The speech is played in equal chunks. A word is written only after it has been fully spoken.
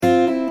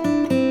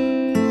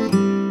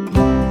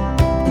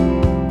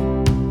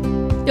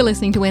You're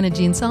listening to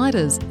Energy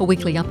Insiders, a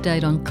weekly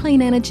update on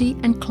clean energy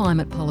and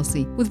climate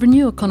policy with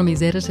Renew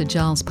Economy's editor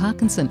Giles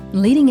Parkinson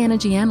and leading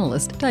energy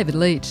analyst David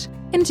Leach.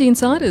 Energy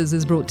Insiders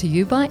is brought to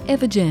you by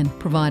Evergen,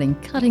 providing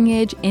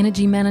cutting-edge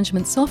energy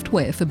management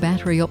software for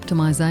battery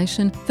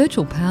optimisation,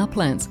 virtual power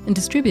plants and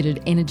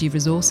distributed energy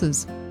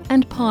resources.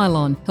 And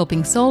Pylon,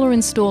 helping solar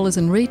installers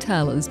and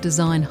retailers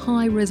design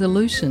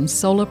high-resolution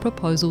solar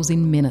proposals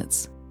in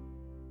minutes.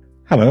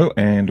 Hello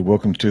and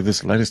welcome to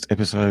this latest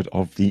episode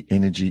of the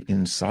Energy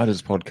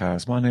Insiders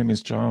podcast. My name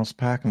is Giles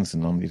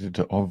Parkinson. I'm the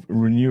editor of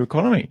Renew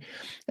Economy.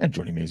 And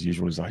joining me as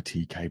usual is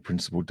ITK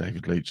Principal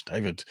David Leach.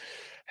 David,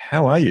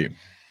 how are you?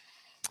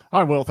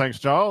 I'm well, thanks,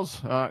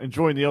 Giles.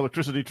 Enjoying the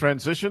electricity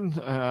transition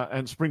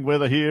and spring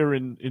weather here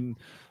in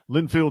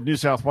Linfield, New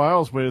South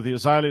Wales, where the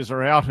azaleas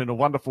are out in a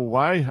wonderful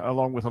way,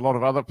 along with a lot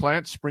of other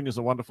plants. Spring is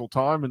a wonderful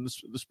time in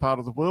this part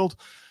of the world.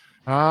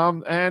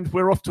 And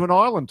we're off to an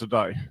island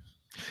today.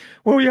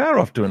 Well, we are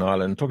off to an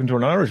island, talking to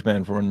an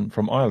Irishman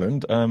from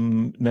Ireland,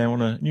 now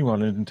on a new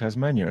island in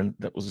Tasmania, and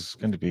that was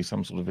going to be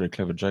some sort of very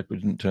clever joke, but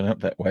it didn't turn out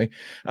that way.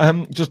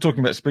 Just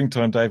talking about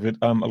springtime, David,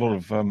 a lot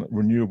of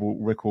renewable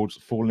records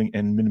falling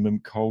and minimum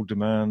coal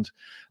demand,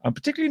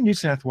 particularly in New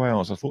South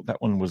Wales. I thought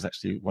that one was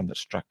actually one that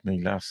struck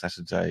me last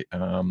Saturday.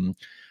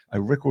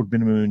 A record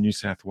minimum in New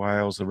South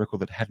Wales, a record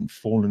that hadn't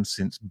fallen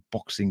since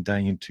Boxing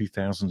Day in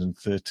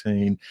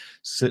 2013,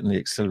 certainly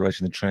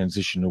accelerating the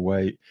transition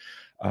away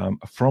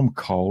from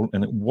coal.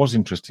 And it was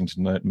interesting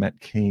to note Matt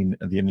Kean,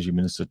 the Energy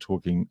Minister,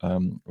 talking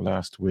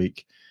last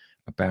week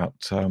about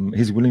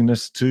his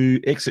willingness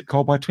to exit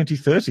coal by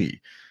 2030.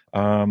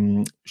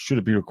 Should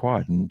it be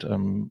required? And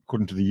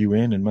according to the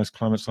UN and most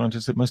climate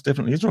scientists, it most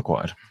definitely is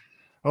required.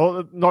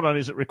 Well, not only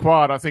is it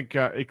required, I think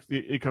the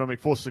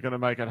economic forces are going to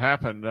make it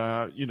happen.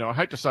 I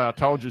hate to say I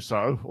told you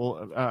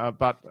so,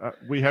 but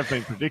we have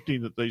been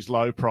predicting that these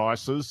low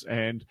prices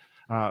and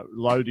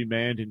low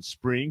demand in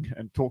spring,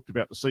 and talked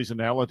about the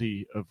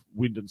seasonality of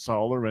wind and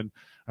solar, and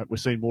we're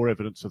seeing more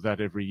evidence of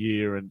that every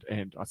year. And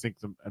I think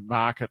the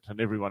market and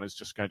everyone is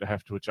just going to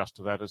have to adjust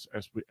to that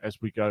as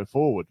we go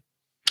forward.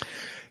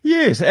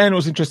 Yes, and it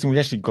was interesting. We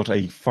actually got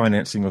a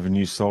financing of a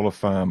new solar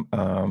farm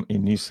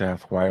in New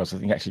South Wales. I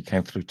think it actually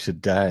came through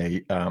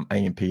today.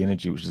 AMP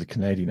Energy, which is a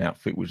Canadian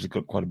outfit, which has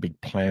got quite a big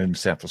plan in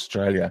South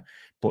Australia,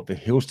 bought the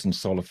Hillston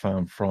solar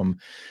farm from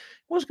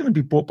was going to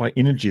be bought by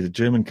Energy, the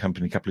German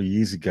company, a couple of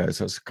years ago.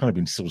 So it's kind of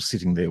been sort of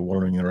sitting there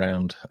wallowing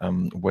around,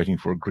 waiting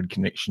for a grid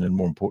connection and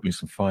more importantly,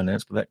 some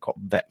finance, but that got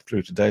that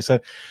through today. So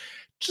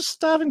just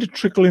starting to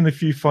trickle in a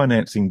few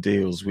financing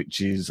deals, which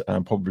is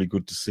probably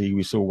good to see.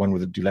 We saw one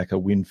with a Dulacca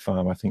wind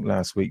farm, I think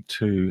last week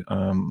too,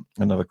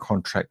 another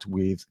contract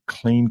with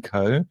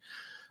CleanCo.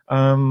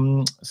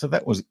 So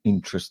that was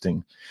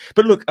interesting.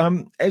 But look,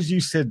 as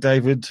you said,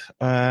 David,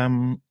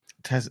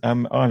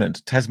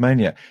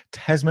 Tasmania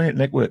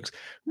Networks,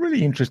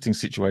 really interesting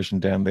situation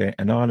down there.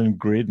 An island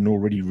grid, an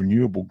already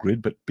renewable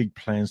grid, but big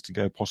plans to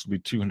go possibly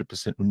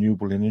 200%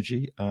 renewable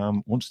energy.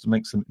 Wants to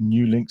make some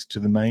new links to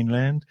the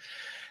mainland,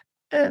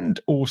 and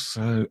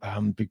also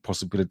big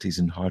possibilities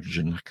in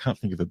hydrogen. I can't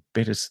think of a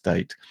better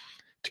state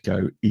to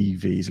go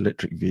EVs,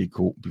 electric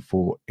vehicle,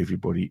 before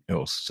everybody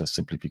else, just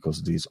simply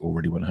because it is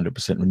already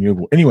 100%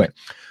 renewable. Anyway,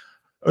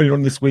 earlier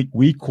on this week,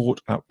 we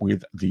caught up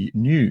with the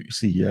new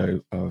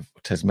CEO of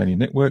Tasmania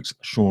Networks,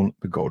 Sean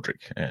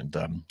McGoldrick, and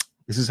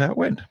this is how it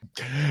went.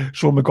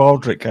 Sean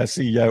McGoldrick,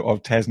 CEO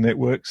of Tas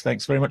Networks,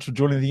 thanks very much for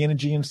joining the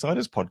Energy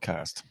Insiders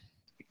podcast.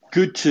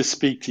 Good to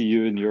speak to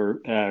you and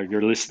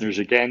your listeners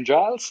again,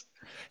 Giles.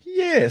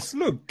 Yes,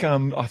 look,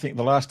 I think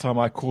the last time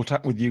I caught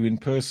up with you in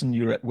person,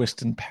 you were at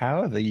Western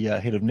Power, the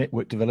head of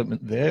network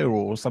development there,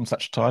 or some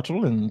such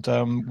title, and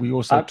we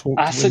also talked...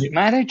 Asset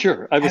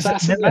manager. I was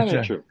asset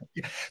manager.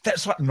 Yeah,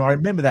 that's right. And I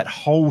remember that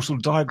whole sort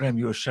of diagram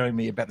you were showing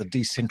me about the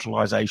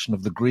decentralization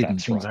of the grid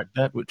and things like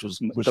that, which was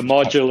the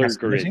modular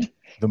grid.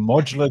 The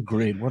modular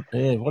grid.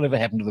 Whatever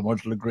happened to the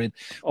modular grid?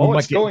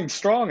 It's going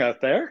strong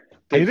out there.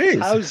 It is.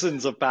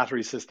 Thousands of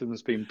battery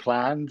systems being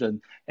planned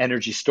and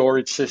energy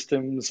storage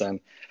systems, and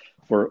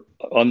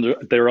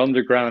they're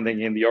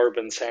undergrounding in the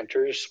urban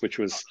centres, which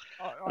was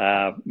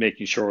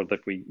making sure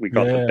that we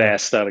got the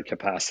best out of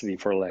capacity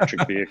for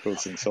electric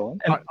vehicles and so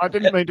on. I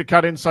didn't mean to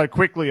cut in so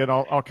quickly, and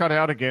I'll cut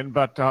out again,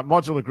 but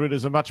modular grid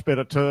is a much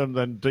better term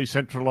than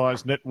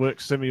decentralised network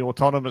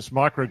semi-autonomous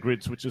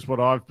microgrids, which is what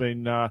I've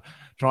been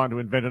trying to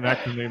invent an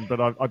acronym,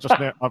 but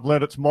I've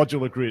learned it's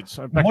modular grids.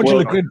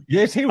 Modular grid,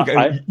 yes, here we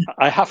go.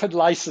 I haven't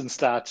licensed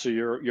that, so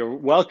you're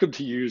welcome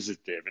to use it,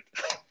 David.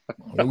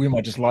 We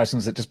might just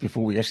license it just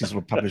before we actually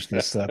sort of publish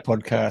this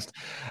podcast.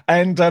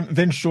 And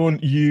then, Sean,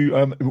 you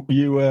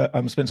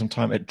spent some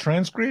time at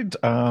Transgrid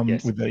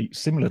with a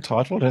similar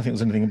title. I don't think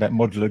there's anything about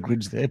modular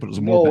grids there, but it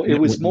was more. No, it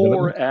was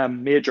more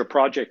major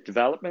project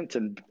development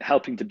and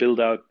helping to build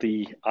out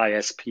the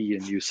ISP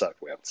in New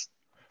South Wales.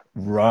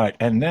 Right,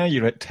 and now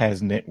you're at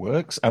Tas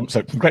Networks.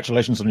 So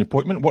congratulations on your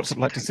appointment. What's it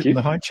like to sit in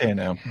the high chair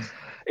now?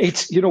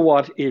 It's, you know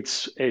what,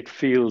 it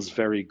feels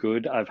very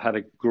good. I've had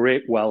a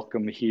great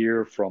welcome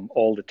here from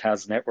all the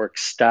Tas Network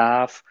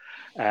staff.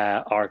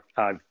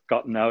 I've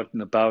gotten out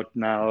and about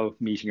now,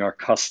 meeting our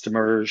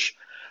customers,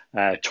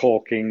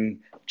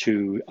 talking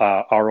to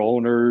our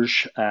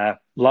owners,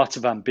 lots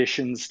of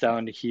ambitions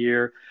down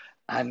here.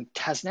 And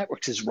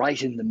TasNetworks is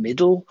right in the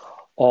middle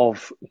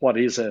of what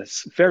is a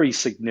very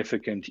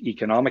significant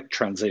economic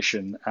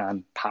transition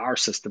and power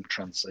system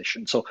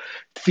transition. So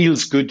it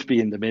feels good to be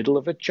in the middle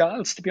of it,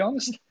 Giles, to be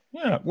honest.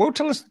 Yeah. Well,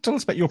 tell us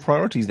about your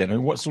priorities then,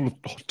 and what's sort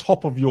of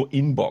top of your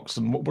inbox,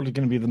 and what are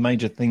going to be the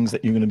major things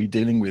that you're going to be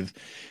dealing with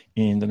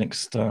in the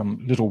next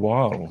little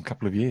while, or a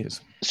couple of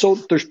years. So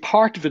there's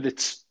part of it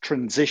that's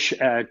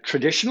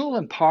traditional,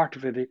 and part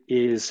of it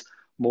is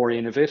more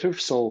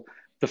innovative. So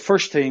the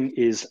first thing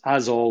is,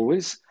 as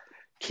always,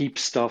 keep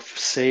stuff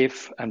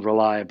safe and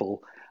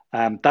reliable.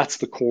 That's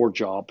the core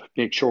job.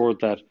 Make sure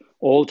that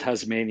all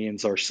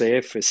Tasmanians are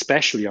safe,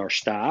 especially our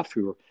staff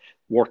who are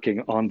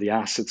working on the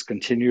assets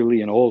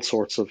continually in all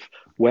sorts of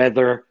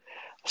weather,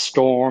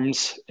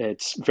 storms.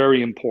 It's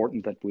very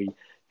important that we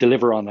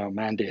deliver on our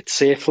mandate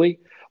safely,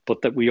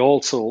 but that we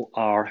also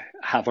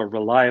have a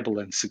reliable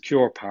and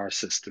secure power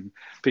system,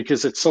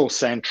 because it's so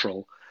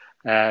central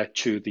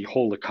to the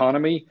whole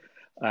economy.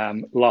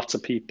 Lots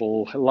of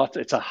people,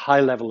 it's a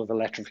high level of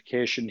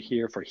electrification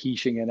here for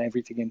heating and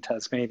everything in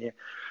Tasmania.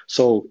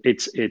 So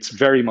it's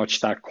very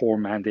much that core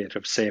mandate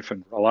of safe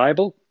and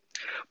reliable.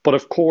 But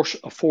of course,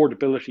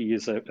 affordability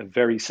is a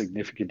very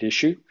significant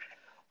issue.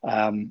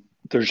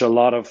 There's a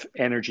lot of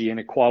energy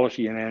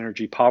inequality and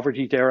energy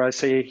poverty, dare I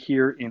say,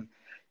 here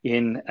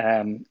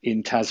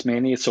in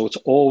Tasmania. So it's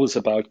always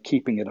about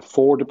keeping it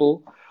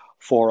affordable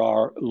for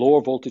our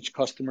lower voltage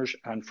customers.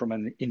 And from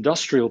an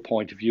industrial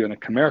point of view and a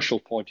commercial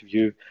point of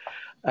view,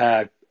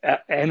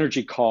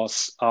 energy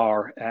costs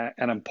are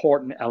an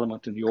important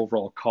element in the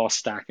overall cost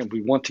stack, and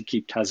we want to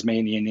keep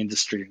Tasmanian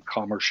industry and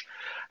commerce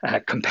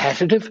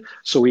competitive.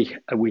 So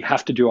we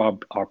have to do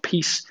our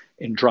piece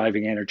in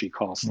driving energy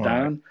costs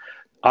down.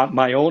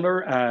 My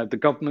owner,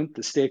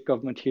 the state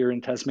government here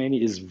in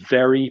Tasmania, is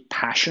very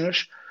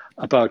passionate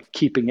about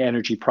keeping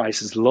energy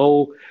prices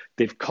low.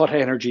 They've cut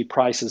energy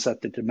prices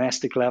at the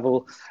domestic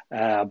level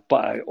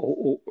by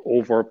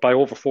over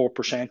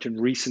 4%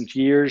 in recent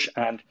years,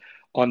 and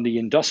on the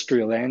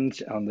industrial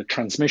end, on the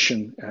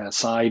transmission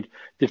side,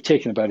 they've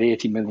taken about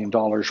 $80 million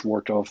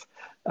worth of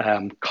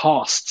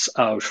costs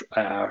out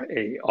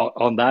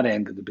on that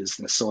end of the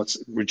business. So it's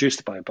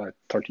reduced by about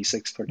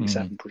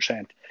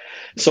 37%.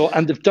 So,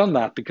 and they've done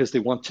that because they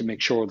want to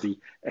make sure the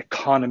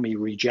economy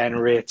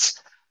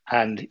regenerates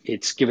and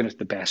it's given it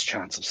the best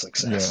chance of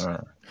success.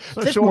 Yeah.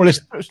 So Sean,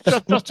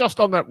 just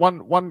on that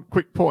one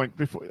quick point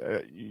before,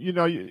 in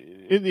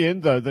the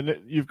end though,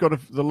 you've got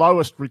the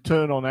lowest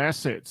return on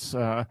assets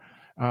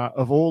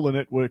of all the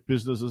network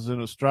businesses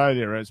in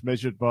Australia, as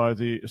measured by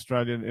the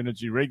Australian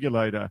Energy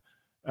Regulator.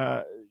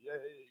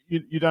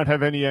 You don't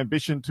have any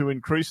ambition to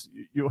increase.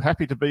 You're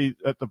happy to be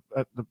at the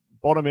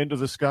bottom end of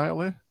the scale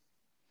there?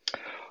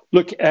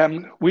 Look,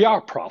 we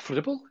are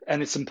profitable,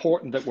 and it's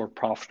important that we're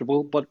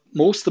profitable. But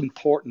most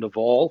important of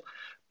all,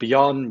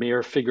 beyond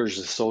mere figures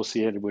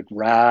associated with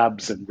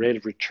RABs and rate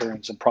of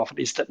returns and profit,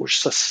 is that we're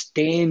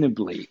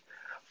sustainably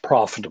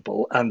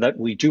profitable, and that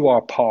we do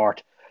our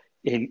part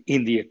in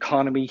the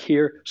economy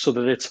here so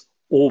that it's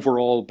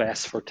overall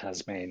best for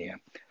Tasmania.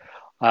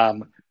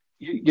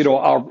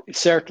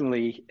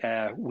 Certainly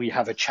we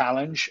have a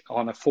challenge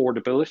on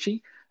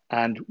affordability,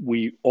 and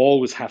we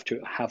always have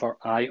to have our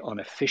eye on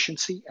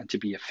efficiency and to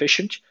be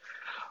efficient.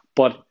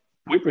 But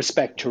with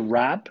respect to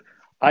RAB,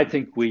 I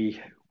think we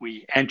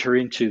enter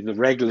into the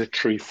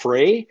regulatory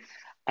fray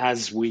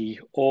as we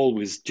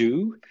always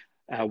do.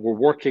 We're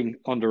working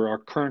under our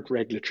current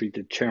regulatory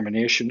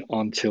determination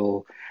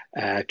until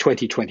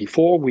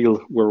 2024.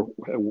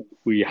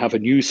 We have a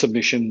new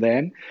submission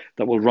then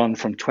that will run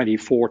from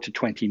 24 to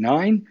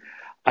 29.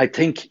 I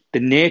think the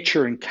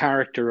nature and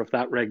character of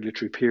that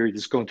regulatory period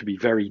is going to be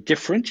very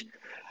different,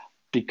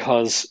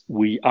 because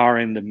we are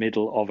in the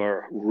middle of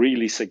a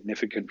really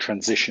significant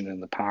transition in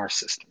the power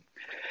system.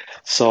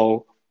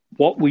 So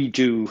what we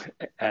do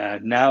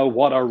now,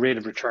 what our rate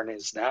of return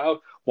is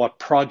now, what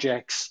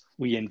projects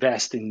we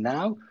invest in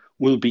now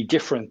will be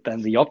different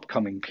than the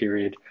upcoming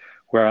period,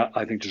 where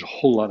I think there's a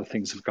whole lot of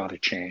things have got to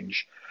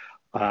change.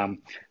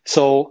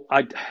 So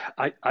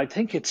I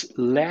think it's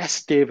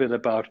less, David,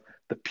 about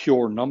the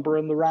pure number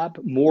in the RAB,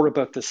 more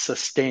about the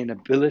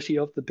sustainability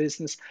of the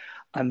business,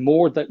 and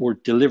more that we're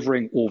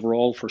delivering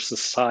overall for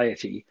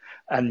society,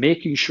 and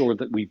making sure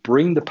that we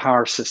bring the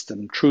power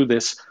system through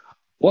this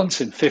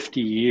once in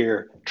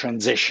 50-year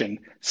transition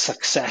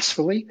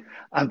successfully.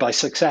 And by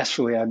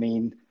successfully, I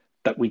mean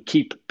that we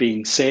keep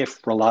being safe,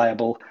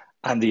 reliable,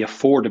 and the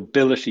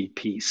affordability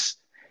piece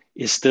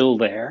is still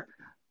there.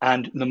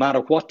 And no matter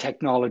what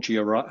technology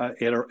it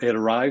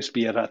arrives,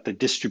 be it at the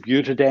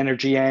distributed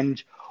energy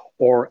end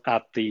or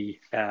at the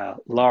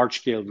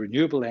large-scale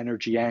renewable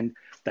energy end,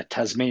 that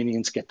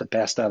Tasmanians get the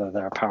best out of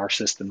their power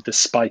system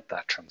despite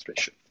that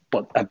transition.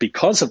 But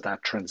because of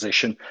that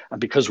transition,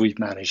 and because we've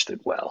managed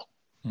it well.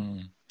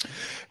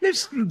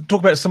 Let's talk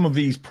about some of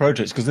these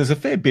projects because there's a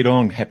fair bit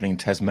on happening in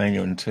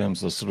Tasmania in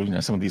terms of sort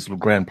of, some of these sort of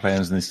grand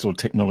plans and this sort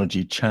of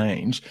technology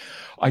change.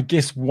 I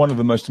guess one of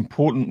the most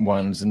important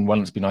ones and one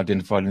that's been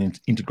identified in the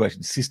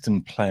integrated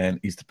system plan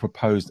is the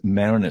proposed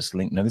Marinus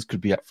link. Now, this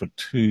could be up for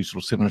two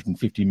sort of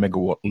 750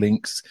 megawatt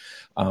links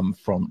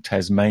from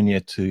Tasmania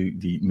to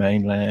the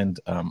mainland,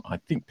 I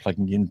think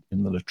plugging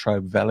in the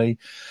Latrobe Valley.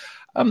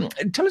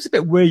 Tell us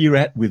about where you're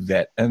at with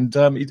that. And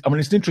it's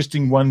an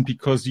interesting one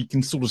because you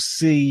can sort of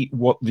see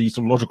what the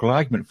sort of logical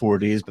argument for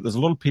it is, but there's a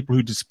lot of people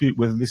who dispute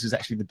whether this is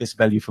actually the best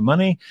value for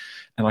money.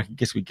 And I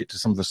guess we get to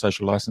some of the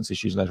social license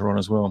issues later on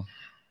as well.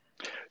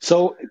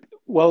 So,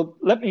 well,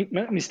 let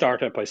me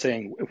start out by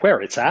saying where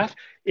it's at.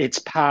 It's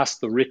passed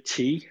the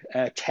RIT-T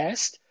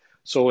test.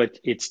 So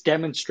it's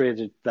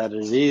demonstrated that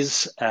it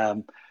is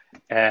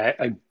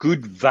a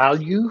good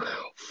value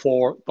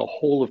for the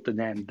whole of the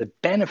NEM. The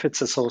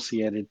benefits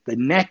associated, the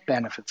net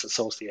benefits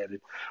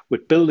associated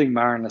with building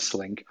Marinus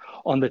Link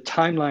on the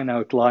timeline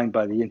outlined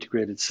by the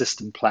integrated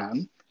system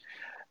plan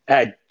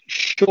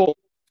show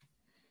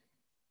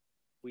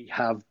we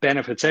have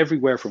benefits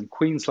everywhere from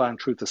Queensland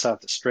through to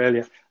South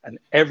Australia and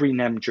every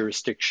NEM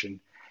jurisdiction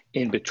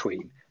in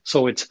between.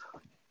 So it's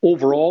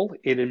overall,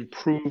 it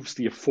improves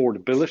the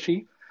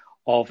affordability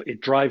of, it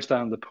drives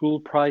down the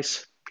pool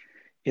price.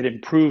 It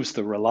improves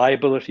the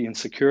reliability and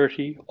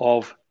security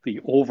of the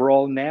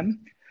overall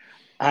NEM,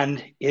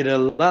 and it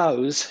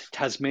allows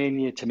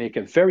Tasmania to make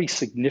a very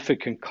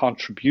significant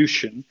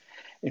contribution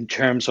in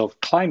terms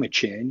of climate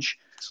change,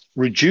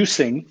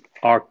 reducing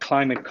our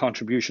climate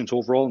contributions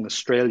overall in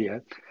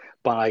Australia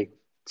by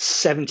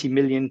 70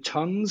 million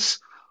tonnes,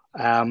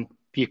 the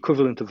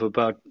equivalent of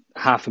about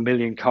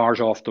 500,000 cars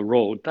off the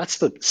road. That's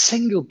the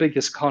single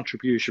biggest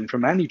contribution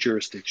from any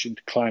jurisdiction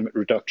to climate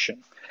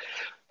reduction.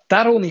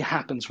 That only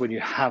happens when you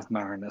have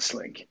Marinus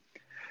Link.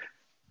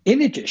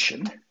 In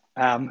addition,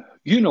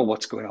 you know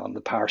what's going on in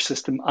the power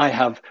system. I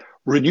have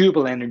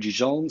renewable energy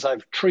zones. I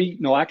have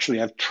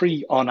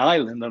three on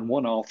island and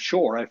one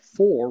offshore. I have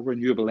 4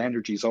 renewable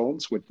energy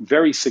zones with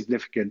very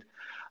significant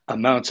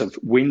amounts of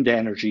wind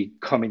energy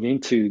coming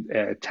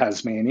into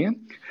Tasmania.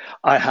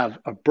 I have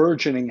a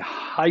burgeoning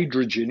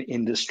hydrogen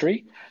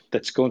industry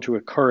that's going to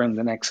occur in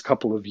the next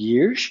couple of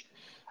years.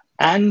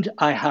 And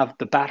I have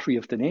the Battery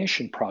of the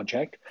Nation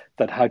project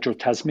that Hydro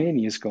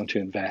Tasmania is going to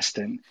invest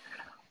in.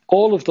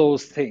 All of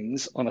those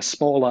things on a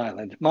small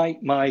island.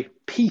 My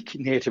peak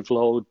native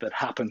load that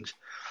happened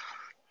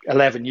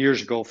 11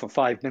 years ago for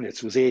 5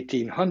 minutes was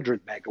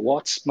 1,800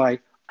 megawatts. My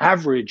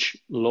average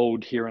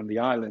load here on the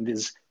island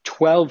is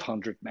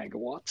 1,200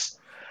 megawatts.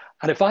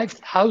 And if I have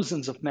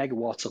thousands of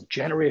megawatts of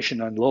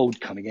generation and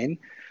load coming in,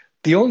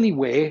 the only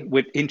way,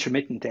 with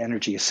intermittent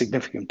energy a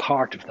significant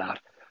part of that,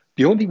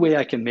 the only way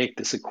I can make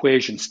this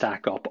equation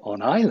stack up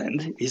on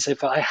island is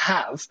if I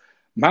have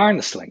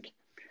Marinus Link.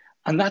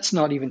 And that's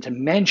not even to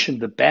mention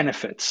the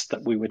benefits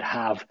that we would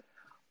have,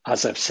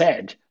 as I've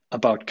said,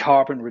 about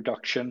carbon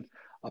reduction,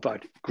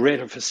 about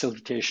greater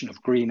facilitation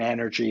of green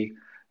energy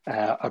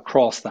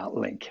across that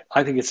link.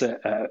 I think it's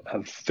a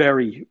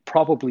very,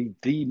 probably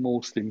the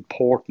most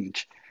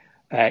important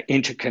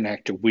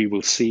interconnector we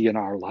will see in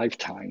our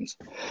lifetimes.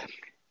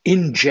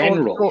 In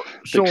general,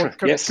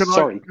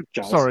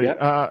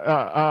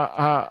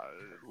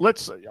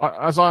 let's,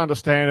 as I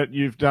understand it,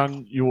 you've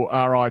done your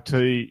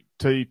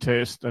RIT-T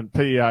test and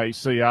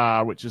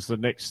PACR, which is the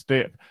next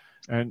step,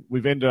 and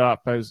we've ended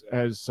up, as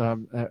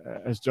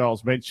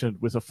Giles mentioned,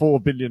 with a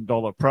 $4 billion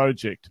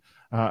project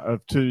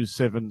of 2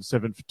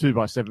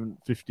 by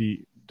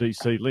 750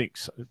 DC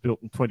links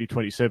built in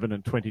 2027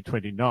 and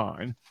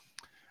 2029.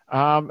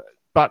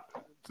 But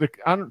the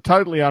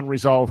totally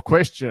unresolved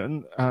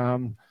question,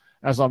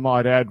 as I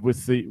might add,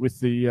 with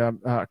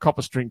the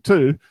copper string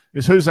 2,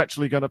 is who's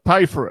actually going to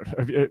pay for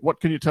it? What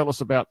can you tell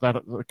us about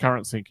that, the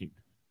current thinking?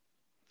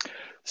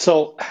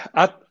 So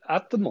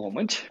at the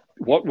moment,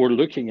 what we're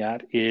looking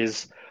at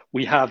is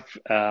we have,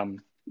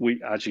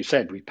 as you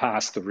said, we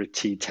passed the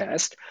RIT-T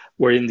test.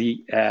 We're in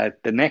the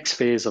next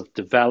phase of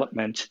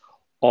development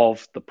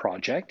of the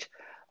project,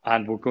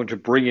 and we're going to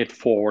bring it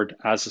forward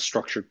as a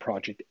structured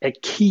project. A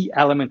key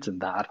element in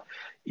that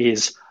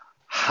is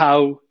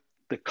how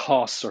the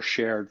costs are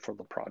shared for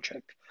the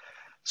project.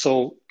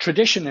 So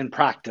tradition and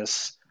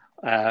practice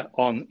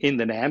in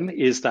the NEM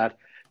is that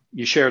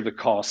you share the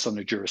costs on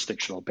a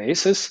jurisdictional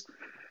basis.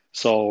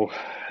 So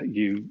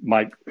you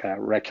might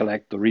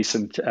recollect the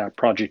recent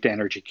Project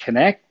Energy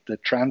Connect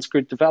that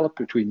Transgrid developed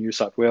between New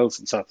South Wales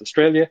and South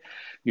Australia.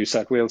 New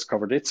South Wales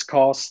covered its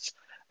costs,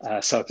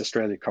 South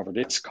Australia covered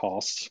its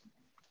costs,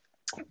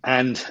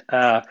 and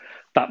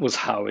that was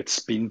how it's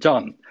been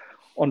done.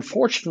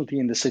 Unfortunately,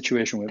 in the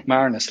situation with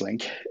Marinus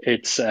Link,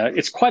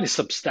 it's quite a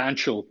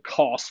substantial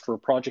cost for a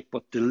project,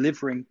 but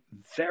delivering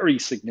very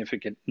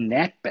significant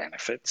net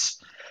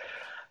benefits.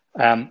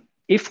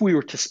 If we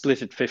were to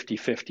split it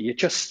 50-50, it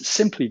just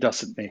simply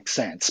doesn't make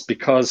sense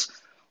because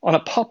on a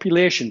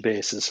population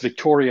basis,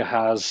 Victoria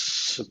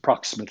has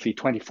approximately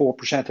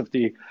 24% of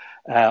the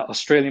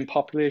Australian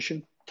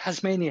population.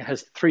 Tasmania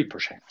has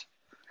 3%.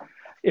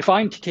 if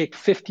I'm to take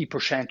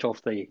 50%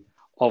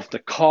 of the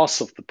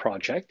cost of the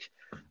project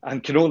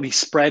and can only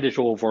spread it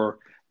over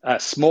a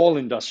small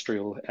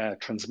industrial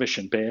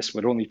transmission base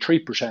with only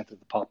 3% of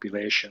the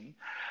population,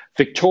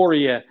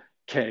 Victoria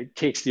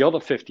takes the other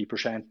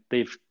 50%,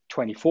 they've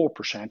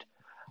 24%.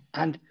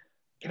 And,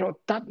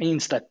 that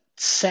means that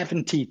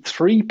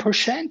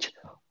 73%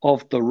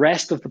 of the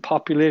rest of the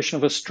population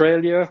of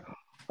Australia,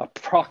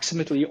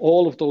 approximately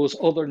all of those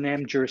other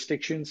named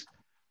jurisdictions,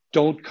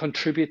 don't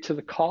contribute to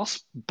the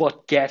cost,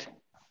 but get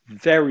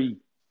very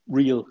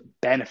real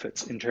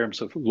benefits in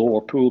terms of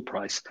lower pool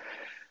price.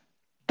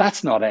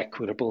 That's not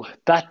equitable.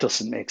 That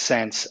doesn't make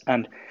sense.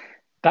 And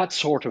that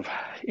sort of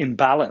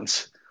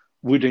imbalance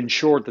would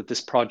ensure that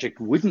this project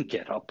wouldn't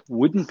get up,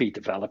 wouldn't be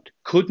developed,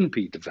 couldn't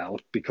be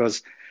developed,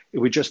 because it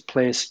would just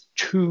place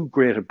too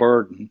great a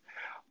burden,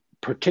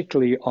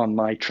 particularly on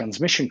my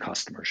transmission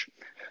customers.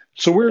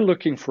 So we're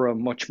looking for a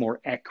much more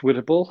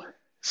equitable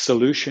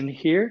solution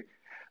here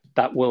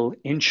that will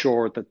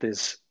ensure that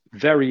this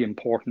very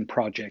important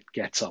project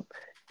gets up.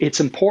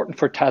 It's important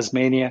for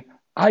Tasmania.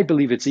 I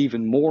believe it's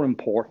even more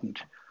important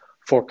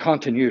for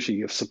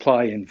continuity of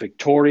supply in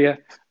Victoria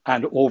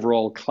and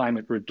overall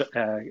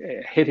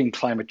hitting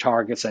climate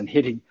targets and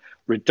hitting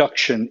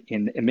reduction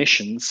in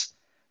emissions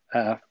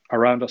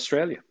around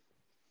Australia.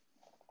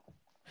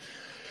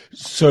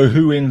 So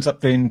who ends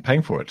up then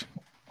paying for it?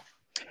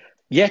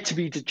 Yet to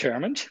be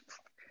determined.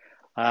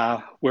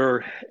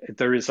 Where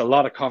there is a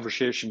lot of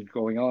conversation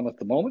going on at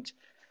the moment.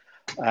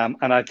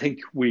 And I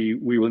think we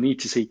will need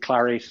to see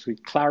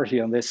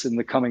clarity on this in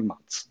the coming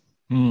months.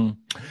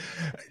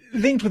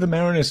 Linked with the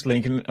Marinus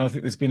link, and I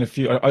think there's been a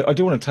few. I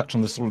do want to touch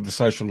on the sort of the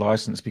social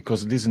license,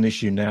 because it is an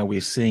issue now.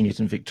 We're seeing it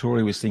in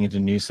Victoria, we're seeing it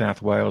in New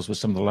South Wales with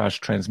some of the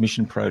large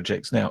transmission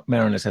projects. Now,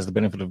 Marinus has the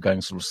benefit of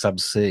going sort of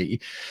subsea,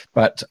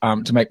 but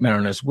to make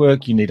Marinus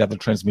work, you need other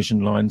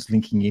transmission lines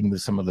linking in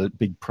with some of the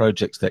big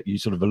projects that you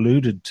sort of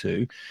alluded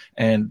to.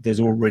 And there's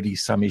already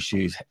some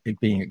issues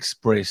being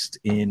expressed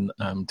in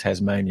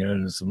Tasmania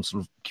and some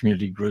sort of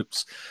community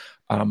groups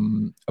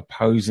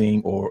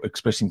opposing or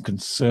expressing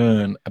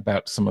concern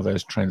about some of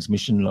those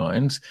transmission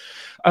lines.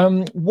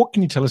 What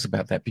can you tell us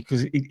about that?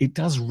 Because it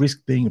does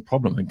risk being a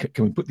problem. And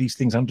can we put these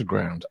things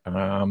underground?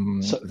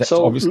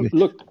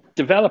 Look,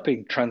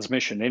 developing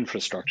transmission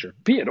infrastructure,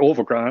 be it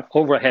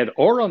overhead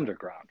or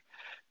underground,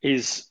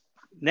 is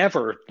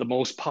never the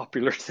most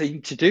popular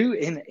thing to do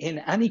in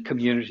any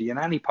community, in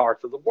any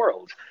part of the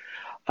world.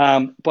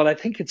 But I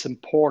think it's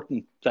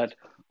important that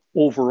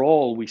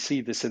overall, we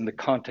see this in the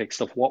context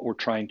of what we're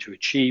trying to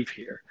achieve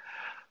here.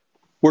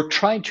 We're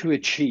trying to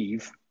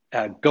achieve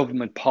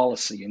government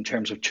policy in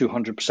terms of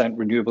 200%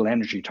 renewable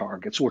energy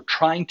targets. We're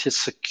trying to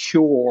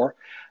secure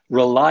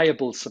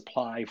reliable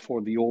supply for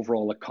the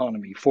overall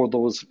economy, for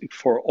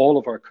all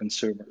of our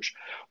consumers.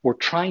 We're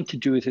trying to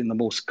do it in the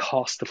most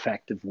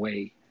cost-effective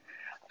way.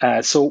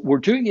 So we're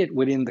doing it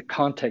within the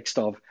context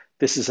of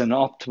this is an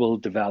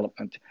optimal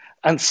development.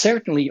 And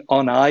certainly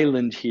on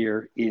island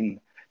here in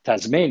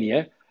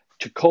Tasmania,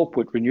 to cope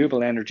with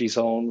renewable energy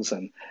zones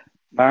and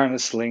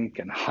Marinus Link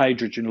and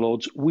hydrogen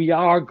loads, we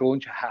are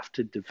going to have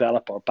to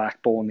develop our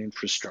backbone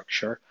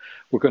infrastructure.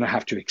 We're going to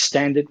have to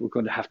extend it. We're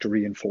going to have to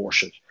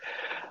reinforce it.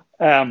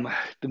 The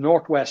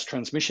Northwest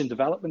Transmission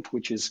Development,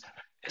 which is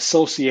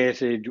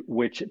associated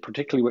with,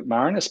 particularly with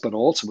Marinus, but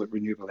also with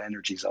renewable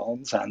energy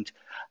zones and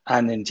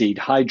indeed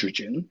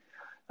hydrogen,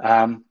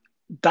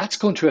 that's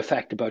going to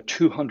affect about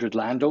 200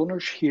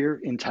 landowners here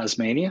in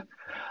Tasmania.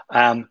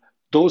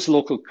 Those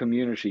local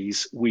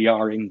communities we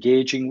are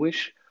engaging with,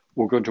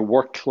 we're going to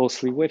work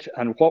closely with,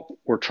 and what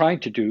we're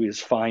trying to do is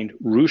find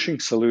routing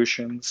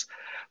solutions,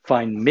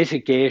 find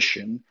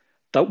mitigation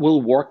that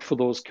will work for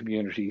those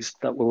communities,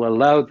 that will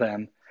allow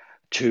them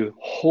to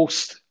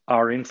host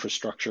our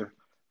infrastructure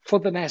for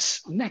the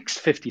next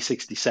 50,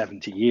 60,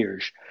 70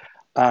 years.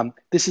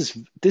 This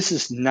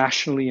is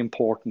nationally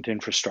important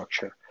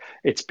infrastructure.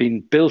 It's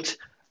been built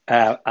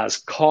as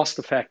cost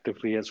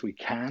effectively as we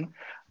can,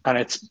 and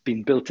it's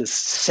been built as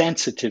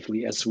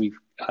sensitively as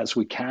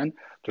we can.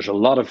 There's a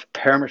lot of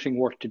permitting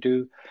work to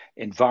do,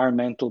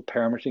 environmental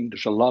permitting.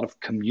 There's a lot of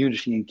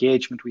community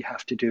engagement we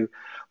have to do.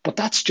 But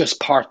that's just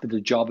part of the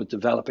job of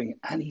developing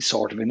any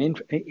sort of an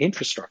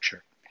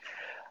infrastructure.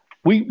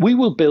 We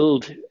will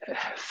build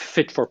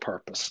fit for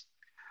purpose.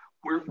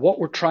 What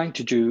we're trying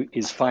to do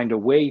is find a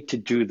way to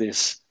do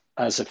this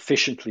as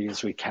efficiently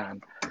as we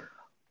can.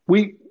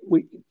 We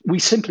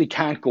simply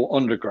can't go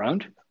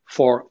underground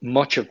for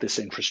much of this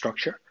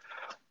infrastructure.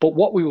 But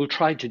what we will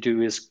try to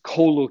do is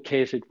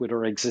co-locate it with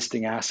our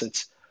existing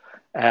assets,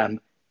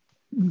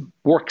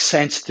 work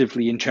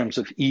sensitively in terms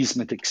of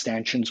easement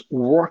extensions,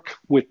 work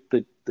with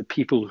the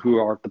people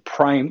who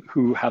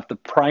have the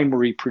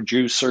primary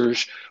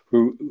producers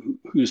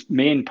whose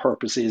main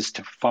purpose is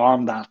to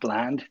farm that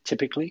land,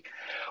 typically,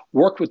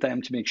 work with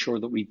them to make sure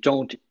that we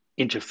don't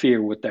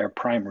interfere with their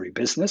primary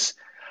business,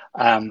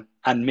 and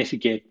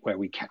mitigate where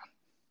we can.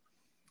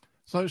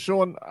 So,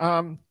 Sean,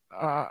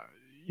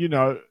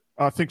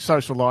 I think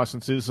social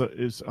license is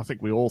I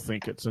think we all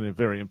think it's a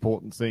very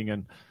important thing,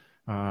 and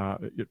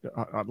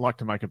I'd like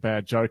to make a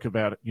bad joke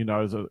about it. You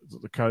know, the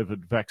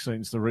COVID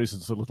vaccines, the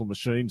reasons the little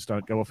machines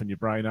don't go off in your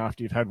brain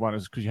after you've had one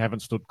is because you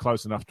haven't stood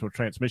close enough to a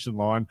transmission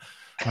line.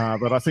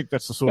 But I think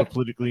that's the sort of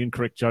politically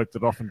incorrect joke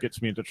that often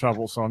gets me into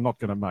trouble, so I'm not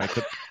going to make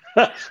it.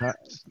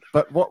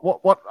 But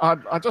what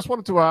I just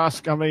wanted to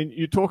ask, I mean,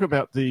 you talk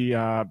about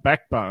the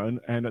backbone,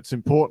 and it's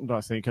important,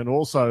 I think, and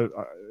also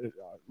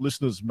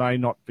listeners may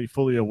not be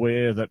fully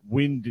aware that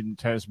wind in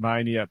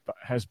Tasmania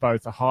has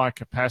both a high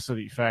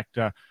capacity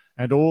factor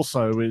and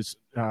also is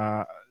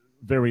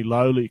very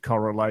lowly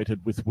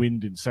correlated with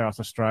wind in South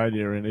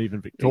Australia and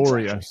even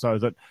Victoria, exactly. So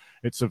that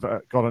it's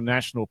got a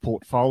national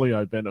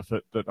portfolio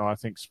benefit that I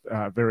think's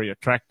very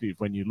attractive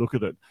when you look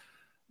at it.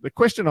 The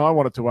question I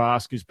wanted to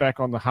ask is back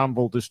on the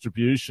Humble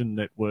distribution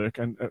network,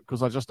 and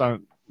because I just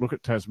don't look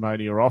at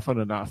Tasmania often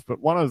enough,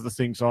 but one of the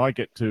things I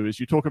get to is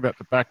you talk about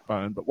the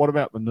backbone, but what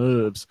about the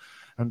nerves?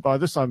 And by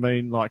this I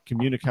mean like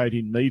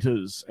communicating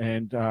meters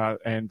and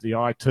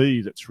the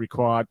IT that's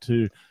required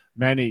to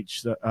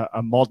manage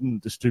a modern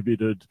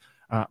distributed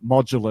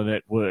modular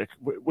network.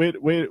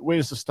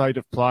 Where's the state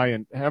of play,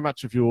 and how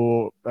much of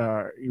your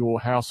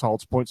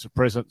households' points of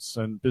presence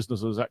and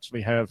businesses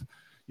actually have,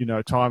 you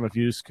know, time of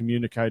use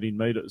communicating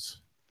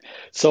meters?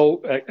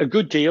 So a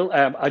good deal.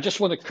 I just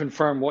want to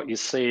confirm what you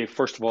say,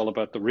 first of all,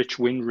 about the rich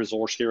wind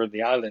resource here on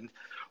the island.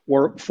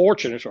 We're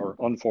fortunate or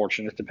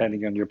unfortunate,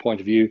 depending on your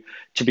point of view,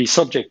 to be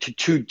subject to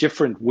two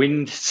different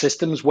wind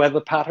systems,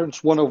 weather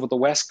patterns, one over the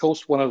west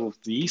coast, one over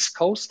the east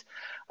coast.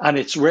 And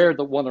it's rare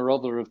that one or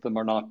other of them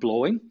are not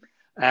blowing.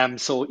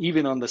 So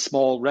even on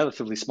the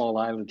relatively small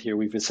island here,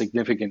 we have a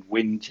significant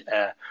wind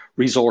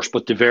resource,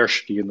 but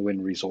diversity in the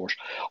wind resource.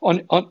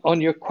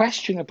 On your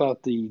question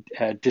about the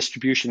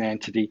distribution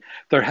entity,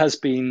 there has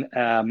been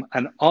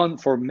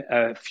for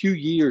a few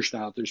years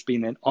now, there's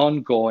been an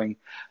ongoing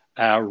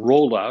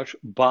rollout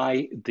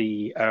by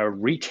the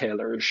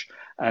retailers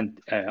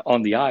and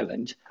on the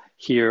island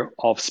here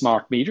of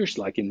smart meters,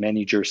 like in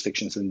many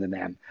jurisdictions in the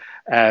NEM.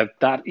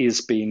 That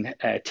is being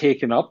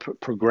taken up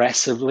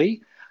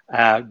progressively.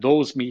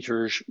 Those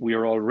meters, we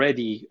are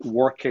already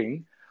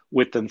working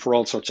with them for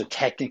all sorts of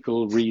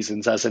technical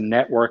reasons as a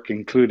network,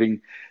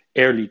 including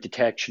early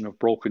detection of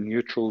broken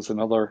neutrals and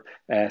other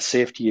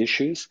safety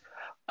issues.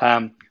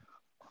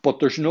 But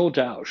there's no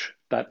doubt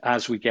that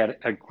as we get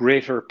a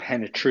greater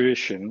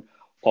penetration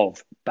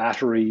of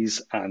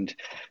batteries and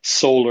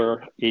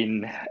solar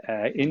in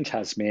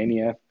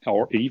Tasmania,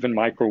 or even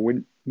micro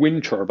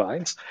wind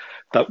turbines,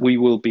 that we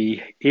will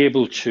be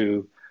able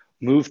to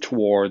move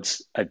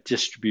towards a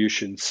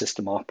distribution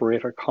system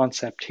operator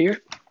concept here.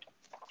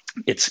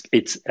 It's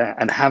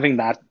and having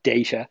that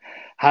data,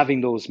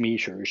 having those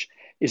meters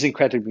is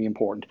incredibly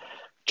important.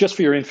 Just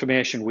for your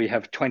information, we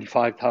have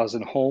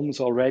 25,000 homes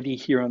already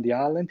here on the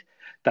island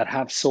that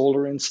have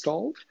solar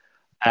installed.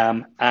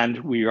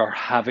 And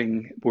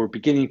we're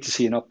beginning to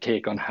see an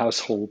uptake on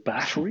household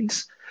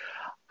batteries.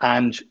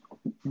 And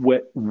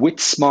with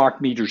smart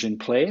meters in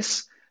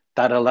place,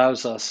 that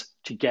allows us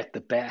to get the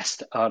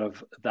best out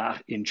of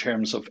that in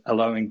terms of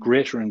allowing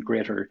greater and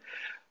greater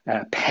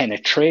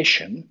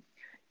penetration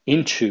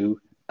into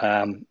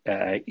our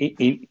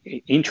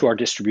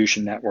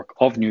distribution network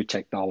of new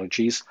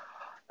technologies.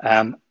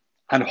 And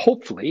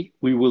hopefully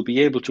we will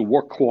be able to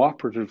work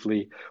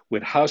cooperatively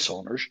with house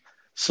owners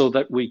so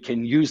that we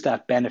can use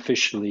that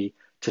beneficially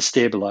to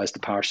stabilize the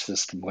power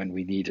system when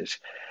we need it.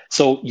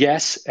 So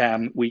yes,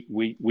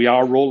 we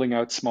are rolling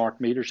out smart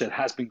meters. It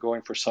has been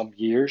going for some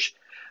years.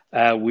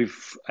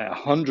 We've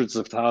hundreds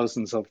of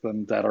thousands of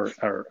them that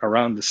are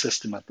around the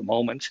system at the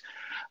moment,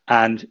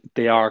 and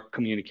they are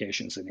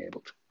communications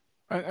enabled.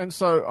 And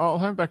so I'll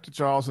hand back to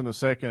Giles in a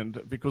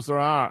second, because there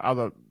are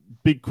other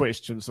big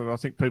questions that I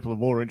think people are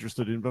more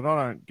interested in, but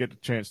I don't get a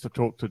chance to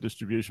talk to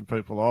distribution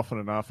people often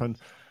enough. And,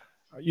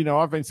 you know,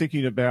 I've been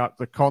thinking about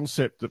the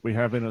concept that we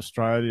have in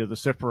Australia, the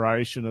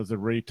separation of the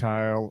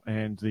retail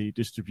and the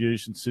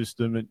distribution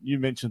system. And you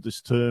mentioned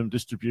this term,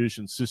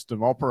 distribution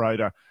system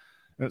operator.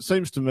 And it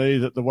seems to me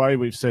that the way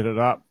we've set it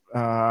up,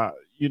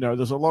 you know,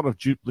 there's a lot of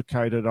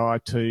duplicated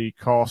IT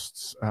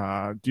costs,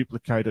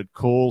 duplicated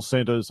call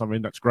centres. I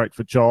mean, that's great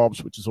for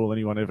jobs, which is all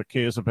anyone ever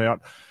cares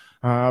about.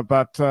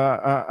 But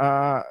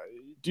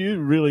do you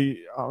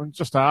really, I'm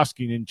just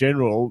asking in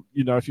general,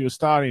 you know, if you're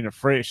starting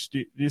afresh,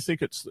 do you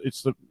think it's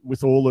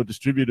with all the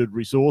distributed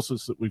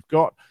resources that we've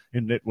got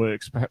in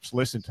networks, perhaps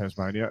less in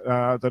Tasmania,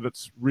 that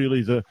it's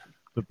really the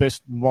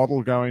best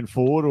model going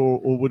forward,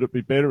 or would it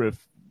be better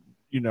if,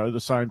 you know, the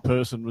same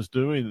person was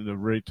doing the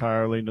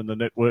retailing and the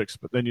networks,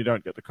 but then you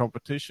don't get the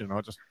competition? I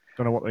just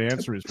don't know what the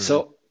answer is.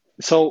 Really.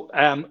 So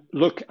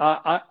look,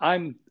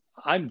 I'm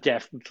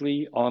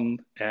definitely on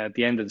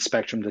the end of the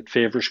spectrum that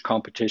favours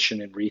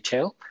competition in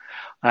retail.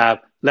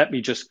 Let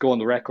me just go on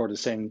the record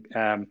as saying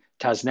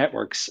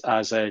TasNetworks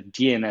as a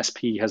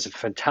DNSP has a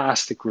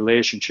fantastic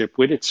relationship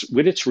with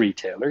its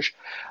retailers,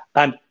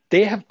 and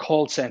they have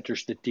call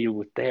centres that deal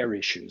with their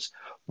issues.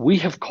 We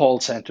have call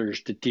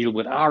centres that deal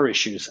with our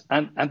issues,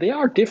 and they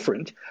are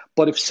different.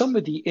 But if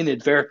somebody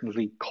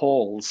inadvertently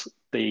calls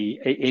the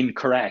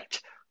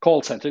incorrect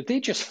call center, they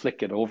just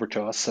flick it over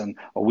to us,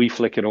 or we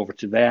flick it over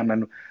to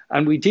them,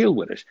 and we deal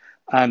with it.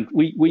 And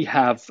we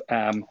have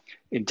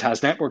in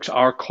TAS Networks,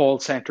 our call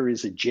center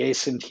is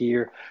adjacent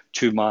here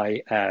to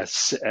my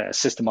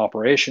system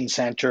operations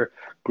center.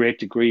 Great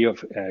degree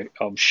of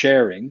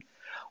sharing,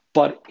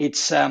 but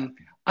it's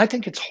I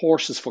think it's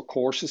horses for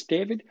courses,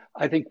 David.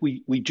 I think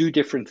we do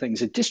different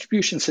things. A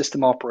distribution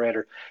system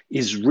operator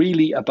is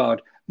really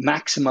about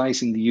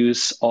maximizing the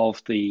use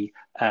of the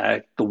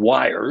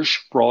wires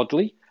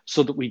broadly,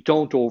 so that we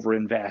don't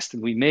overinvest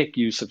and we make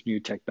use of new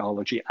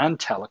technology and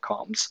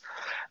telecoms.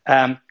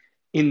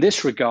 In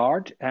this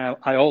regard,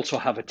 I also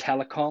have a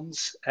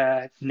telecoms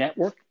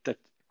network that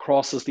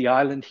crosses the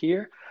island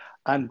here,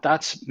 and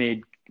that's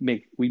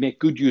we make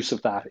good use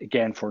of that,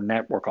 again, for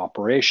network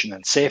operation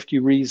and safety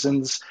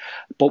reasons,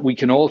 but we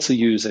can also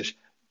use it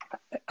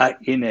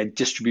in a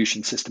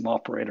distribution system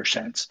operator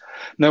sense.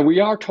 Now, we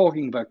are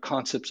talking about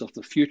concepts of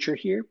the future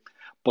here,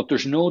 but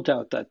there's no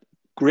doubt that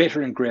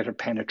greater and greater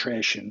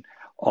penetration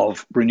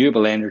of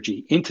renewable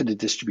energy into the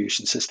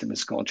distribution system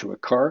is going to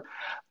occur.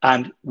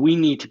 And we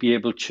need to be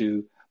able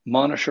to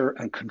monitor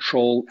and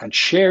control and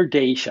share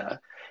data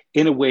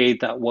in a way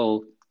that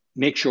will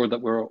make sure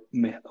that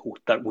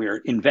we're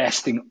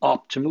investing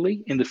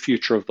optimally in the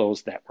future of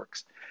those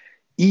networks.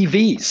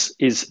 EVs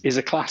is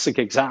a classic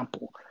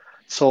example.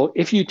 So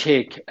if you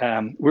take,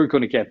 we're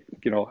going to get,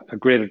 a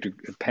greater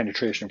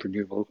penetration of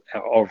renewable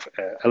of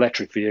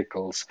electric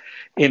vehicles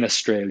in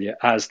Australia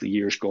as the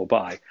years go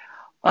by.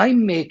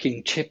 I'm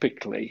making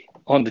typically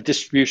on the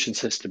distribution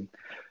system,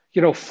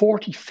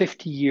 40,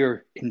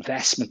 50-year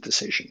investment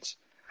decisions.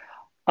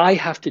 I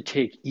have to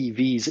take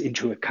EVs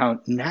into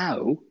account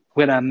now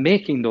when I'm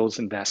making those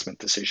investment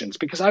decisions,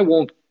 because I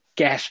won't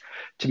get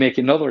to make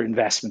another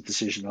investment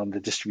decision on the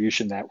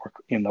distribution network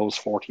in those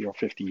 40 or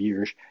 50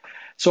 years.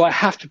 So I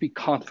have to be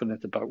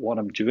confident about what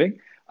I'm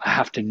doing. I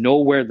have to know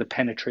where the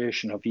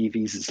penetration of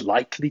EVs is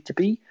likely to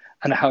be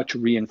and how to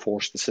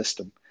reinforce the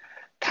system.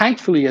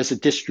 Thankfully, as a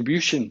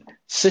distribution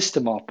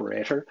system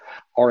operator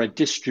or a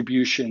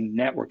distribution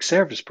network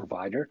service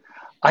provider,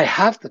 I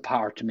have the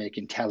power to make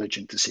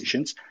intelligent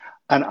decisions.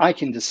 And I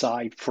can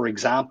decide, for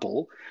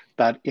example,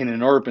 that in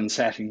an urban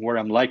setting where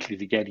I'm likely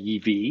to get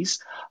EVs,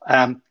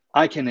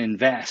 I can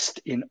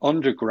invest in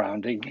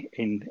undergrounding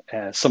in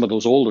some of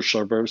those older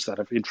suburbs that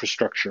have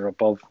infrastructure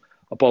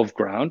above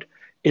ground.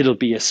 It'll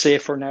be a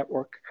safer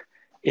network.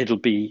 It'll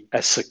be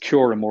a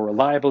secure and more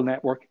reliable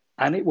network,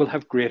 and it will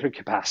have greater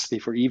capacity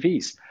for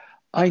EVs.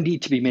 I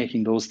need to be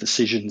making those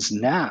decisions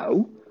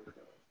now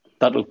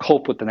that will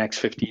cope with the next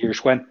 50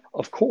 years when,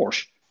 of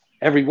course,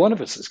 every one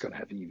of us is going to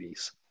have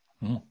EVs.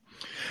 Mm.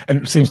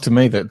 And it seems to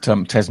me that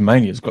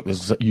Tasmania's got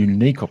this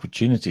unique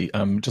opportunity,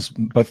 just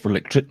both for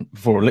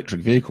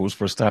electric vehicles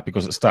for a start,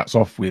 because it starts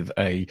off with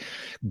a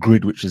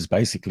grid which is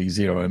basically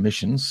zero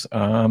emissions.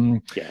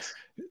 Yes.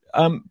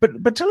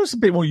 But tell us a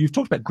bit more. You've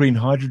talked about green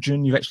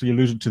hydrogen. You've actually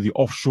alluded to the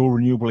offshore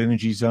renewable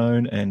energy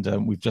zone,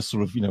 and we've just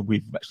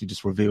we've actually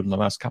just revealed in the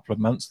last couple of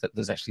months that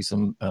there's actually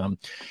some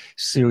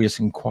serious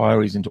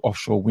inquiries into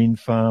offshore wind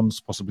farms,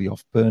 possibly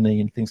off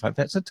Burnie and things like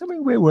that. So tell me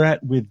where we're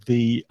at with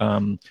the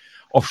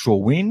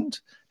offshore wind,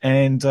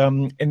 and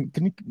can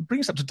you bring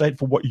us up to date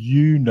for what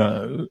you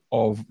know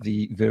of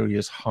the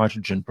various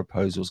hydrogen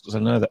proposals? Because I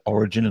know that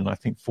Origin and I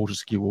think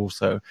Fortescue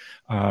also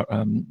are,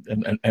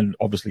 and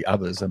obviously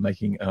others are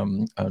making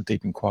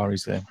deep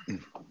inquiries there.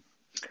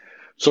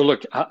 So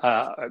look,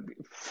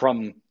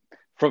 from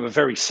a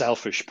very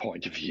selfish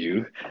point of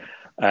view,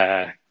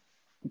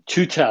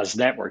 to TAS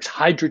Networks,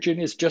 hydrogen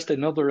is just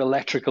another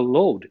electrical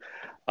load.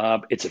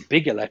 It's a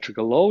big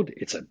electrical load.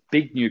 It's a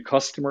big new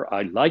customer.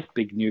 I like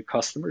big new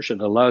customers.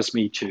 It allows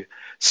me to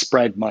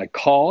spread my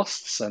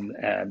costs and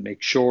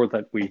make sure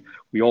that we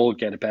all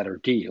get a better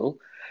deal.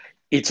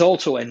 It's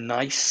also a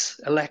nice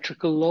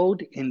electrical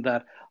load in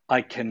that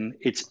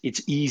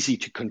it's easy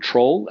to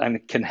control, and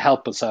it can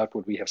help us out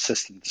when we have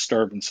system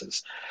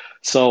disturbances.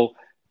 So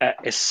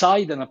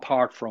aside and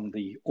apart from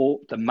the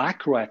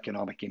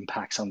macroeconomic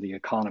impacts on the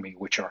economy,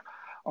 which are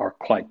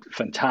quite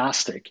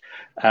fantastic,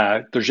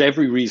 there's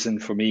every reason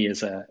for me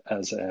as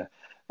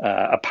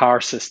a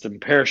power system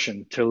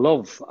person to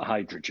love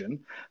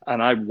hydrogen,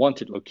 and I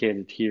want it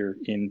located here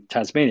in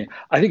Tasmania.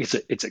 I think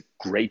it's a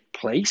great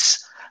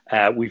place.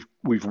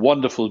 We've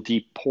wonderful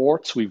deep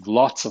ports. We've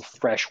lots of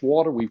fresh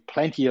water. We've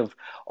plenty of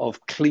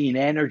clean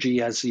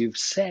energy, as you've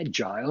said,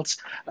 Giles,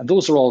 and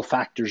those are all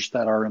factors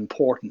that are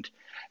important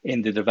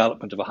in the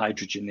development of a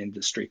hydrogen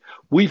industry.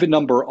 We've a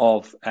number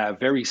of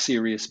very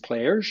serious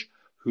players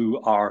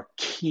who are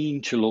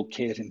keen to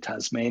locate in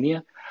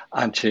Tasmania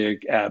and to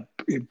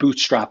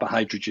bootstrap a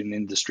hydrogen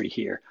industry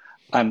here.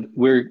 And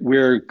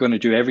we're going to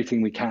do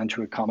everything we can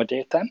to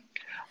accommodate them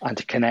and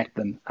to connect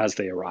them as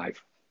they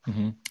arrive.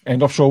 Mm-hmm.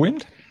 And offshore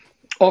wind?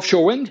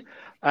 Offshore wind.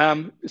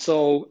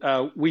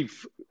 So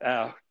we've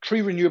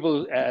 3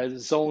 renewable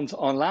zones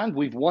on land.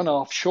 We've 1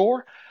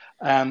 offshore.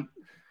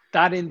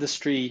 That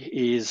industry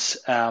is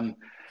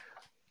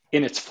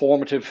in its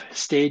formative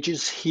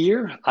stages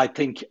here. I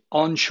think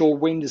onshore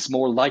wind is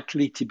more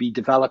likely to be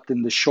developed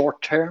in the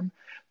short term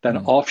than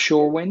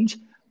offshore wind.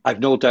 I've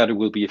no doubt it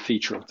will be a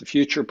feature of the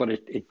future, but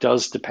it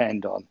does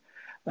depend on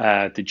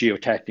the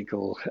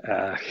geotechnical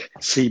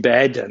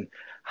seabed and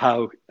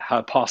how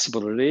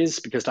possible it is,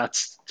 because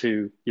that's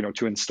to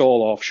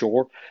install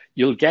offshore.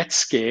 You'll get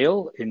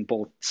scale in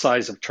both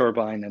size of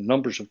turbine and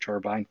numbers of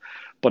turbine,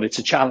 but it's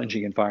a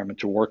challenging environment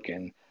to work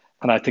in.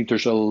 And I think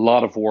there's a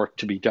lot of work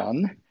to be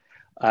done.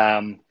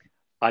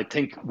 I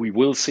think we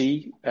will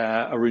see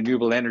a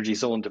renewable energy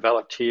zone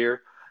developed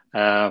here,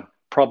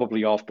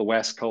 probably off the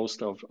west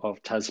coast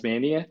of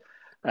Tasmania.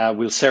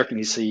 We'll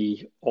certainly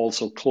see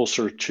also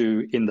closer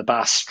to in the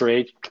Bass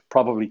Strait,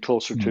 probably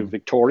closer to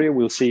Victoria.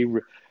 We'll see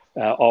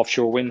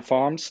offshore wind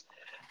farms.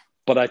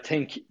 But I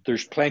think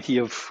there's plenty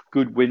of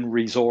good wind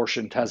resource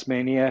in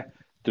Tasmania.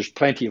 There's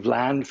plenty of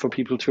land for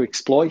people to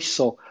exploit.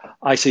 So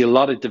I see a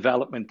lot of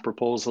development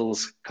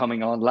proposals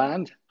coming on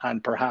land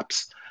and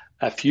perhaps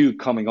a few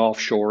coming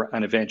offshore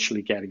and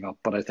eventually getting up.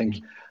 But I think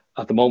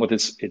at the moment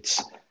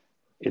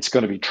it's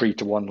going to be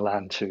 3-1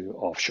 land to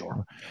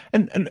offshore.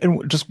 And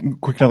just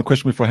quick another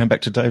question before I hand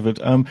back to David.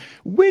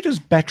 Where does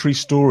battery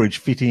storage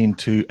fit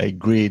into a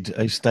grid,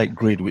 a state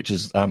grid, which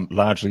is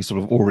largely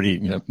sort of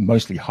already,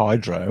 mostly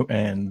hydro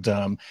and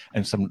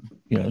some,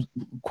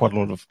 quite a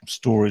lot of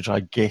storage,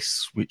 I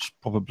guess, which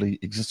probably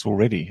exists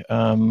already.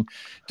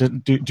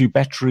 Do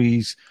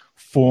batteries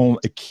form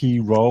a key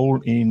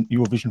role in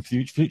your vision for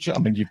future? I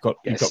mean, you've got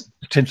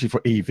potentially for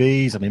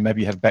EVs. I mean,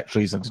 maybe you have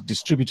batteries at a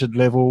distributed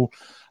level.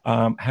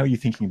 How are you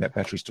thinking about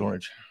battery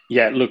storage?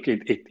 Yeah, look,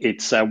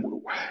 it's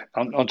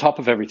on top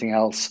of everything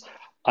else,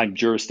 I'm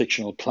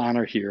jurisdictional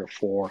planner here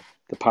for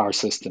the power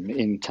system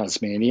in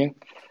Tasmania.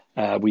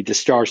 We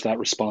discharge that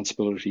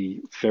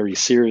responsibility very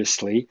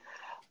seriously.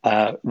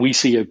 We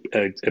see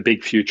a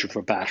big future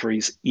for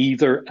batteries,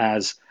 either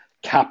as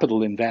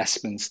capital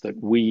investments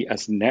that we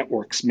as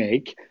networks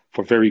make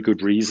for very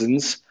good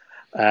reasons,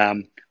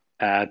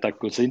 that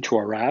goes into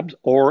our RABs,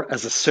 or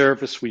as a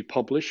service we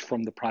publish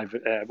from the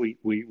private,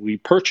 we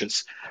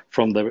purchase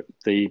from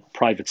the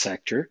private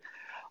sector.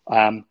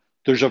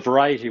 There's a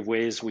variety of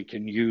ways we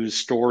can use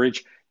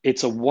storage.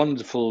 It's a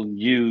wonderful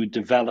new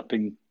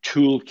developing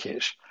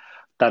toolkit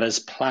that as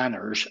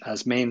planners,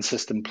 as main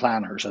system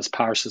planners, as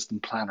power system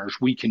planners,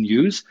 we can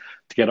use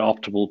to get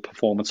optimal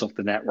performance of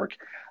the network.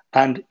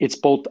 And it's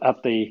both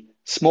at the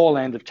small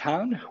end of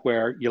town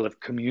where you'll have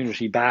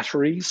community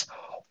batteries,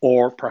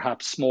 or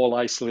perhaps small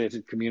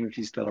isolated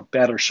communities that are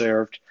better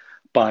served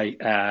by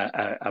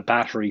a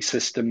battery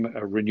system,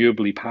 a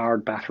renewably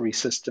powered battery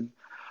system.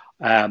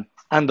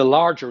 And the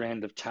larger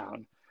end of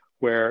town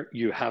where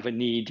you have a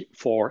need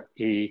for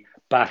a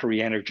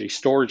battery energy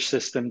storage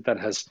system that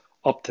has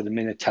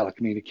up-to-the-minute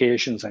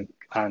telecommunications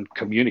and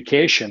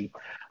communication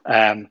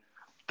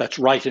that's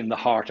right in the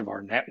heart of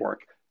our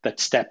network, that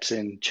steps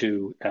in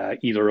to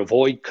either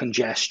avoid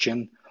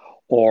congestion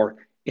or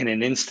in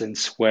an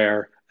instance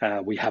where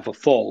we have a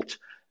fault,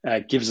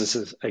 gives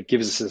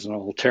us an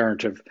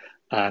alternative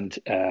and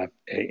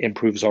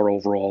improves our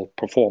overall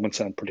performance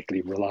and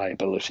particularly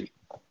reliability.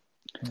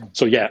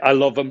 So yeah, I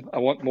love them. I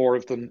want more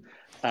of them,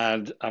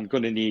 and I'm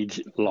going to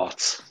need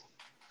lots.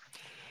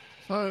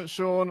 So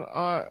Sean,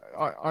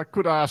 I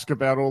could ask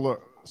about all the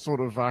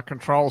sort of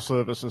control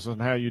services and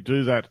how you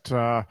do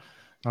that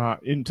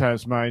in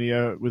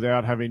Tasmania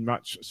without having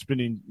much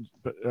spinning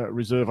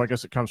reserve. I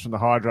guess it comes from the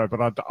hydro,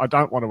 but I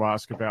don't want to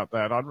ask about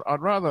that.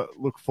 I'd rather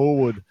look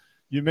forward.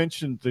 You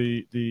mentioned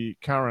the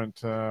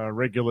current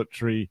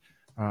regulatory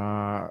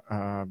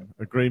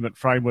agreement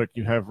framework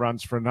you have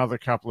runs for another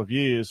couple of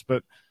years,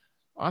 but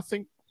I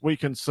think we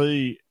can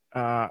see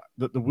that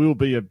there will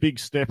be a big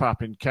step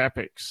up in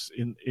CapEx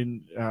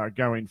in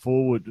going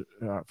forward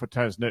for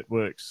Tas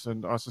Networks,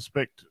 and I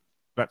suspect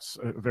that's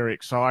a very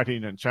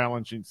exciting and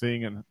challenging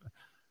thing.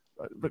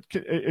 But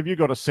have you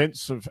got a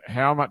sense of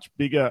how much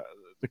bigger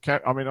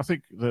I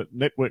think the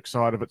network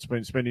side of it's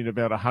been spending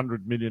about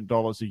 $100 million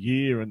a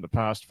year in the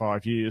past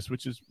 5 years,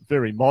 which is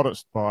very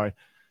modest by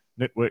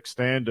network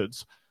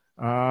standards.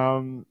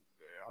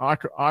 I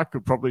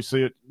could probably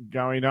see it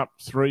going up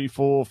 3,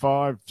 4,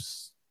 5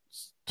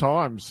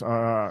 times,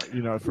 for a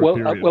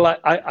period. Well,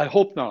 I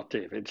hope not,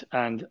 David.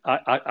 And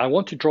I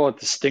want to draw a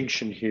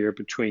distinction here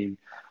between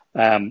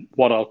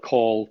what I'll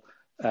call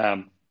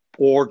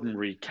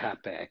ordinary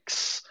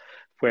CapEx,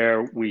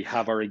 where we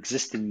have our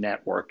existing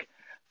network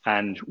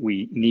and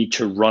we need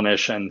to run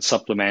it and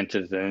supplement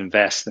it and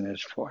invest in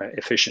it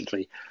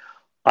efficiently.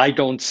 I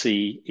don't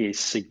see a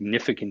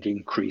significant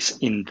increase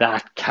in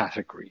that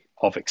category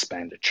of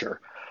expenditure.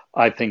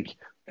 I think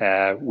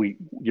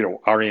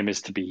our aim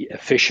is to be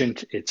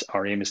efficient.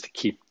 Our aim is to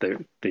keep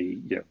the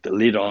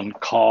lid on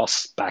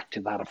costs back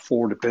to that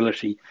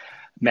affordability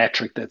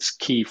metric that's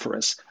key for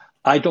us.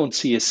 I don't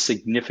see a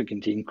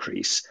significant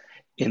increase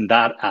in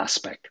that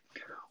aspect.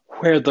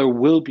 Where there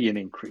will be an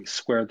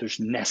increase, where there's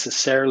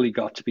necessarily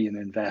got to be an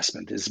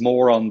investment, is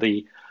more on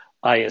the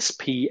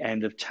ISP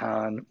end of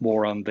town,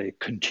 more on the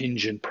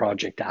contingent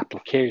project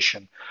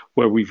application,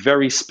 where we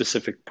very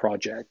specific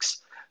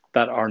projects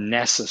that are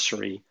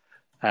necessary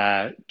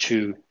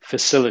to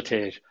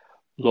facilitate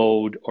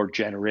load or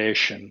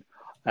generation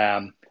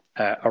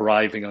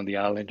arriving on the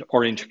island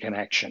or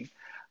interconnection.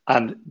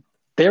 And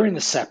they're in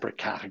a separate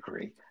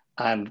category.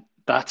 And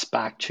that's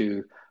back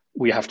to,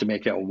 we have to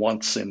make a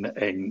once in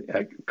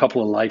a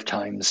couple of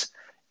lifetimes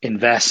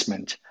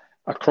investment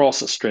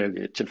across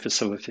Australia to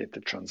facilitate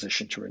the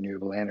transition to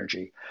renewable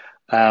energy.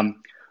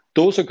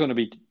 Those are going to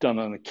be done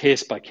on a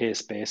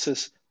case-by-case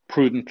basis,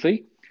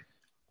 prudently.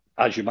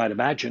 As you might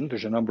imagine,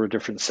 there's a number of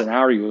different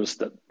scenarios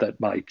that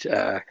might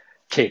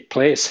take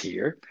place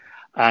here,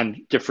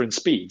 and different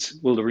speeds.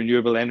 Will the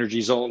renewable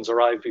energy zones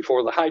arrive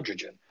before the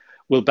hydrogen?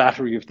 Will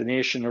Battery of the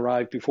Nation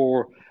arrive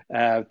before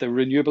the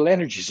renewable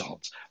energy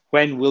zones?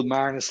 When will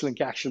Marinus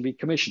Link actually be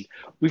commissioned?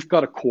 We've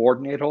got to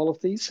coordinate all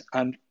of these.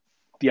 And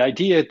the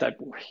idea that,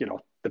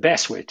 the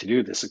best way to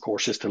do this, of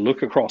course, is to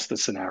look across the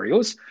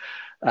scenarios,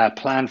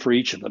 plan for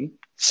each of them,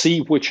 see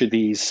which of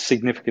these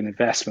significant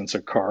investments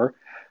occur,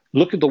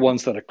 look at the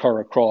ones that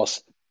occur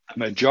across a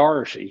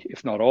majority,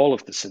 if not all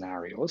of the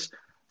scenarios,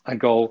 and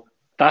go,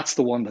 that's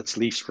the one that's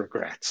least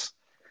regrets.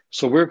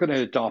 So we're going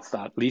to adopt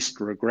that least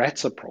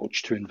regrets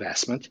approach to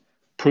investment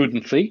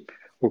prudently.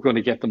 We're going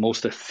to get the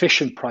most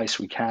efficient price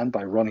we can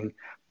by running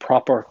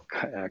proper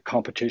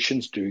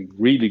competitions, doing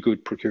really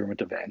good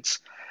procurement events,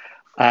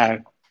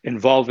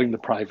 involving the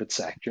private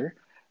sector.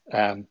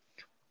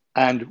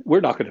 And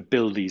we're not going to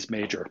build these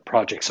major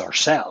projects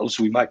ourselves.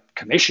 We might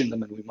commission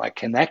them and we might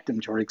connect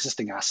them to our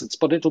existing assets,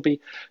 but it'll be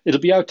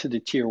out to the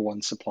tier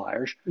one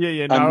suppliers.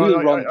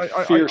 We'll run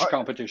fierce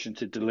competition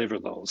to deliver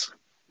those.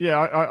 Yeah,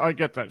 I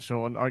get that,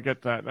 Sean. I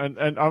get that.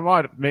 And I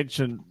might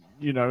mention,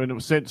 in a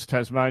sense,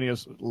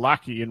 Tasmania's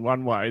lucky in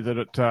one way that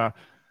it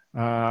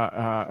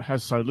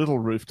has so little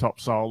rooftop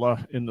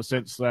solar, in the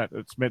sense that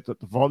it's meant that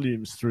the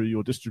volumes through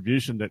your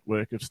distribution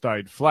network have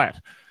stayed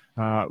flat.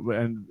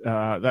 And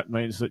that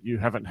means that you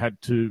haven't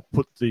had to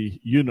put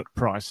the unit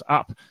price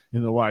up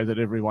in the way that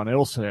everyone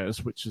else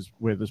has, which is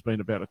where there's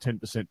been about a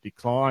 10%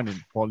 decline in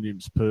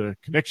volumes per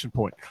connection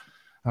point.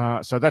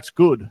 So that's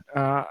good.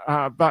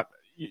 But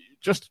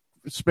just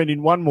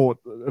spending one more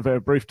of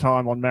our brief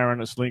time on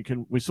Marinus Link,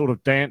 and we sort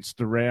of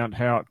danced around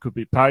how it could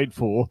be paid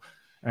for,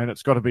 and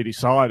it's got to be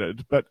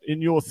decided. But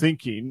in your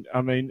thinking,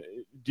 I mean,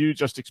 do you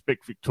just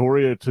expect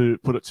Victoria to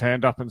put its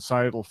hand up and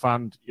say it'll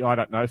fund,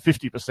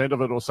 50% of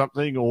it or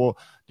something? Or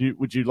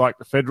would you like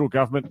the federal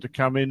government to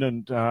come in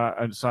and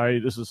say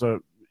this is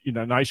a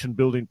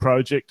nation-building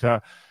project?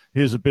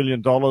 Here's $1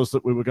 billion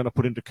that we were going to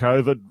put into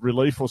COVID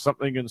relief or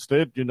something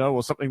instead,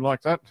 or something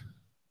like that?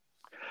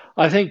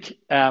 I think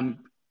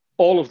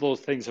all of those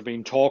things have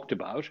been talked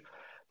about.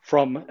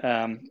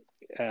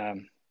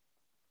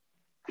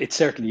 It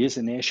certainly is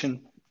a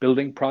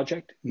nation-building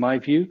project, in my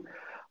view.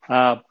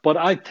 But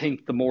I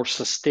think the more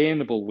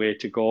sustainable way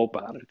to go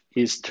about it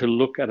is to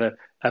look at a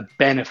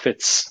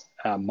benefits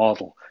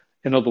model.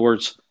 In other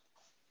words,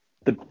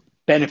 the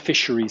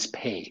beneficiaries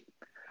pay.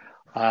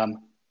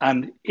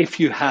 And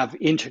if you have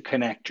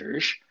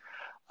interconnectors,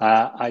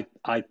 I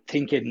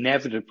think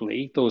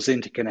inevitably those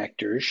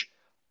interconnectors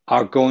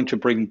are going to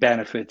bring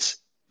benefits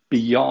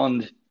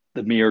beyond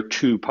the mere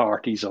two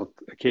parties or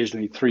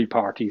occasionally three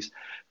parties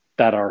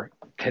that are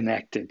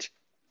connected.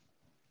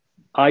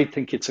 I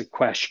think it's a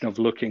question of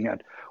looking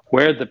at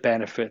where the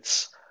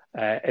benefits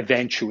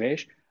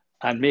eventuate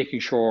and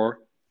making sure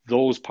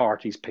those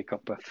parties pick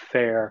up a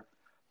fair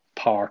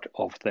part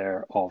of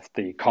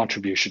the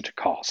contribution to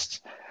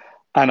costs.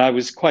 And I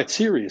was quite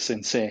serious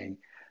in saying,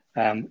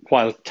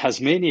 while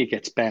Tasmania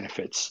gets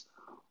benefits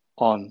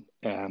from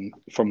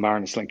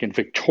Marinus Link and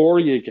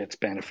Victoria gets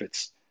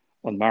benefits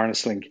on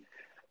Marinus Link,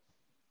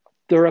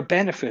 there are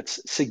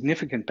benefits,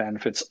 significant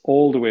benefits,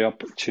 all the way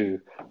up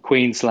to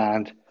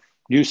Queensland,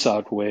 New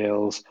South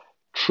Wales,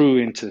 through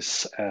into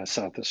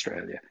South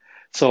Australia.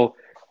 So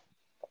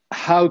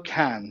how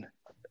can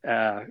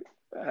a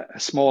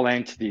small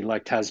entity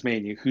like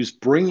Tasmania, who's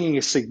bringing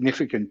a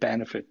significant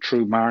benefit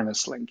through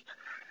Marinus Link,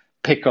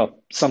 pick up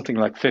something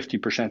like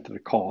 50% of the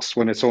cost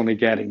when it's only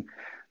getting,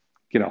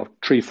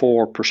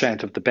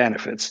 3-4% of the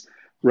benefits,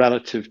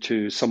 relative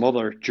to some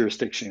other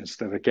jurisdictions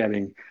that are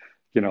getting,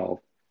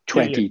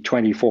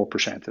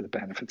 24% of the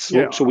benefits.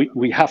 So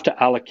we have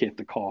to allocate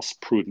the costs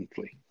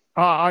prudently.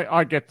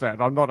 I get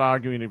that. I'm not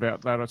arguing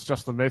about that. It's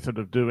just the method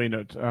of doing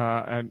it.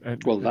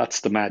 Well,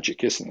 that's the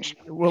magic, isn't it?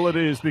 Well, it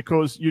is,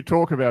 because you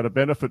talk about a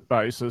benefit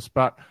basis,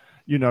 but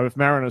if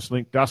Marinus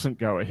Link doesn't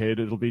go ahead,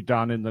 it'll be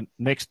done in the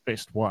next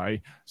best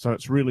way. So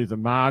it's really the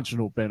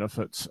marginal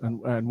benefits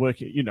and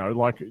working,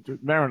 like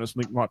Marinus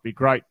Link might be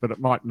great, but it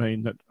might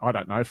mean that, I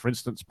don't know, for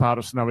instance, part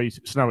of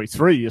Snowy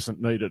 3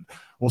 isn't needed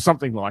or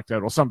something like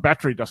that, or some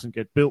battery doesn't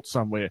get built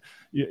somewhere.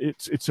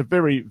 It's a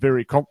very,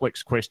 very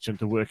complex question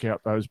to work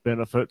out those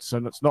benefits,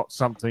 and it's not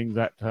something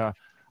that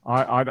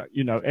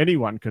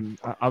anyone can,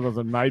 other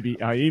than maybe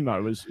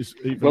AEMO is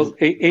even... Well,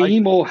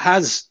 AEMO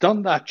has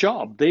done that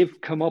job.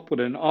 They've come up with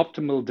an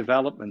optimal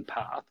development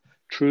path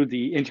through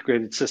the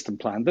integrated system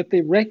plan that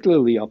they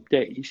regularly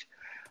update.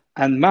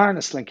 And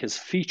Marinus Link has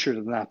featured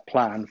in that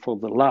plan for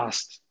the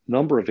last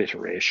number of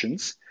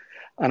iterations.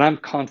 And I'm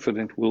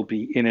confident we'll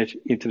be in it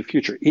into the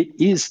future.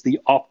 It is the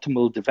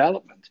optimal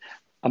development,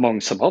 among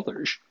some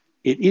others,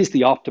 it is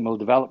the optimal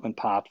development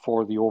path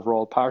for the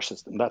overall power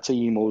system. That's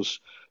AEMO's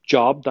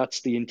job.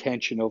 That's the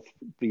intention of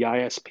the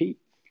ISP.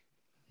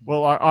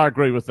 Well, I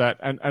agree with that.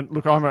 And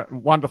look, I'm a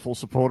wonderful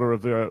supporter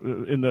of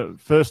in the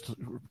first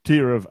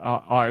tier of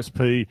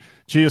ISP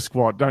cheer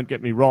squad. Don't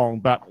get me wrong,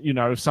 but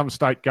if some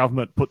state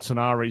government puts an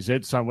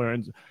REZ somewhere,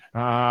 and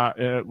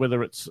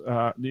whether it's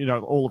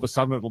all of a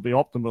sudden it'll be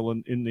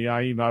optimal in the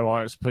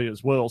AEMO ISP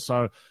as well.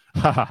 So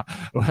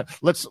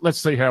let's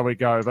see how we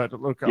go. But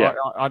look, yeah.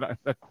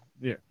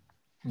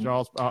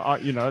 Giles,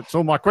 it's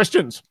all my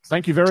questions.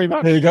 Thank you very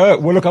much. There you go.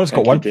 Well, look, I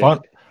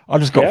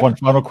just got one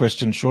final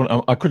question,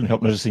 Sean. I couldn't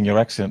help noticing your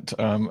accent,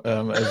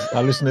 as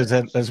our listeners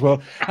as well.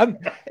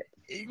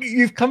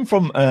 You've come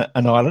from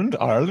an island,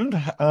 Ireland,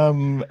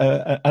 an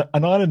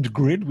island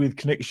grid with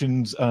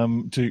connections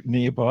to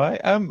nearby.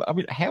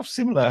 How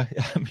similar?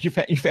 You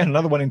found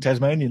another one in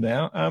Tasmania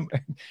now.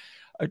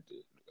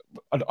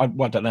 I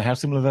don't know how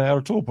similar they are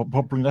at all.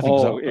 Probably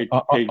nothing.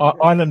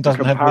 Ireland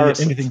doesn't have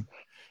anything.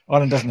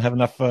 Ireland doesn't have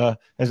enough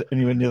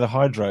anywhere near the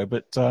hydro,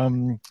 but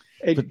the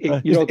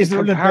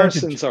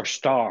comparisons are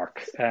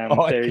stark.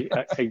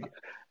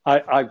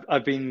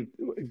 I've been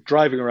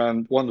driving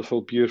around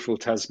wonderful, beautiful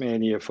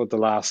Tasmania for the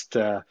last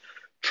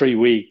 3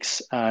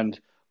 weeks, and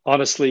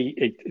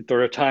honestly,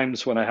 there are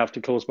times when I have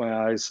to close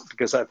my eyes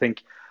because I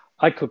think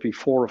I could be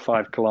 4 or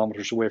 5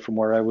 kilometres away from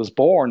where I was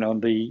born on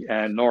the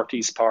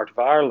northeast part of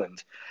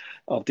Ireland,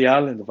 of the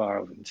island of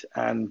Ireland,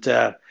 and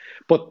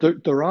but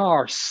there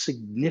are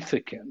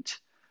significant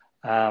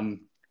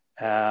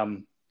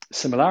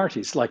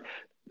similarities. Like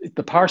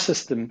the power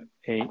system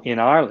in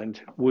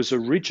Ireland was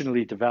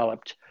originally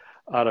developed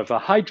out of a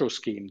hydro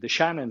scheme, the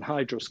Shannon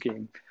hydro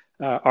scheme,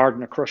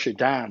 Ardnacrusha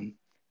Dam.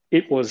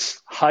 It was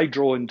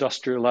hydro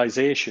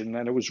industrialization,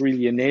 and it was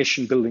really a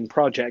nation building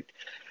project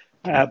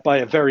by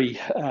a very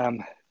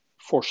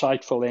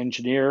foresightful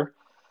engineer,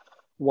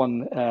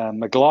 one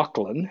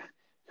McLaughlin,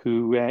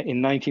 who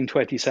in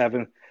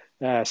 1927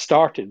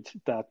 started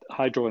that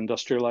hydro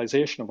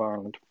industrialization of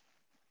Ireland.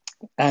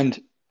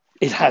 And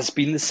it has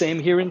been the same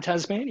here in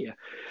Tasmania.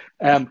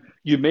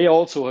 You may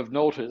also have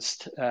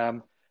noticed,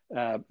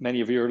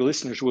 many of your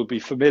listeners will be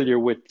familiar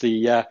with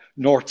the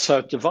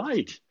north-south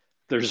divide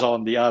there's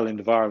on the island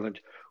of Ireland.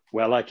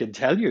 Well, I can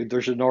tell you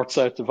there's a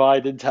north-south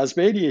divide in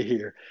Tasmania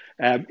here.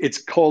 It's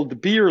called the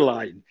beer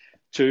line.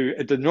 To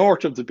the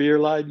north of the beer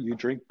line, you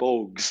drink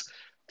Bogues.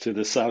 To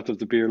the south of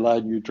the beer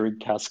line, you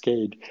drink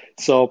Cascade.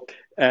 So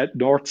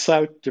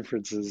north-south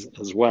differences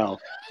as well.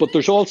 But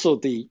there's also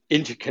the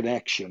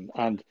interconnection.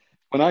 And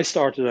when I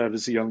started out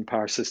as a young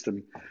power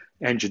system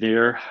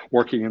engineer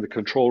working in the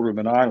control room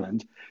in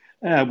Ireland,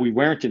 we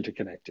weren't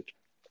interconnected.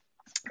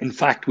 In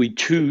fact, we had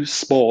 2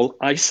 small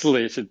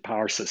isolated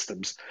power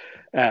systems,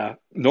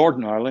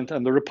 Northern Ireland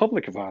and the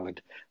Republic of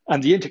Ireland.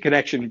 And the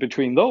interconnection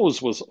between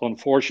those was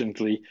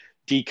unfortunately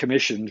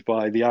decommissioned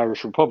by the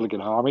Irish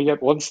Republican Army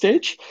at one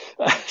stage.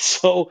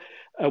 So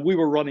we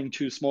were running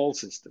 2 small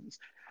systems.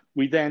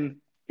 We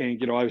then, I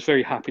was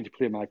very happy to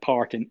play my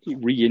part in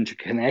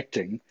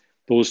re-interconnecting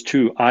those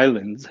 2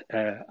 island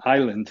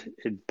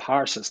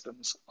power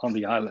systems on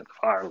the island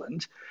of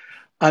Ireland.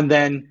 And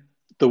then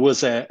there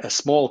was a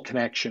small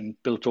connection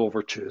built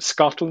over to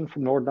Scotland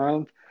from Northern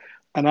Ireland.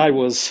 And I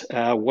was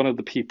one of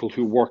the people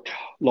who worked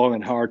long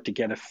and hard to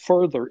get a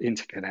further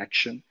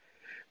interconnection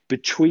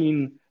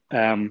between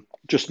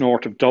just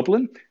north of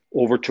Dublin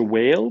over to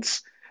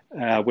Wales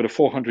with a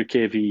 400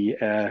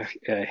 kV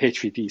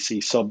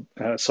HVDC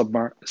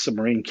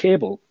submarine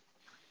cable.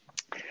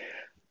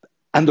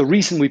 And the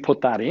reason we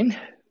put that in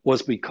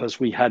was because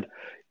we had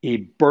a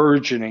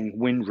burgeoning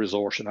wind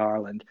resource in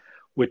Ireland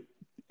with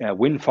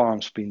wind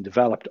farms being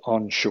developed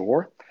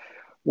onshore,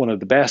 one of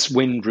the best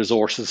wind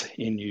resources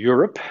in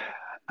Europe,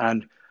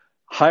 and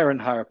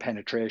higher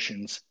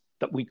penetrations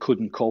that we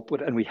couldn't cope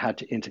with, and we had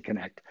to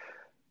interconnect.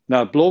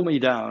 Now, blow me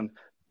down,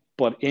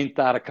 but ain't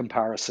that a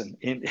comparison?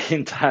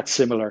 Ain't that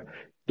similar?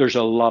 There's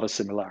a lot of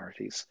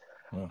similarities.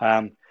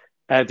 Wow.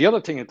 The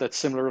other thing that's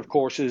similar, of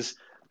course, is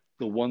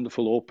the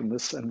wonderful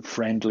openness and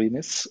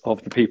friendliness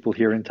of the people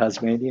here in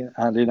Tasmania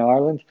and in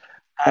Ireland,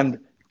 and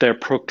their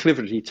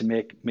proclivity to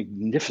make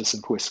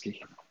magnificent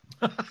whiskey.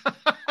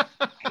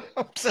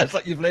 Sounds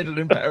like you've landed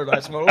in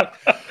paradise, Moran.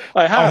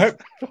 I have.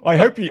 I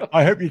hope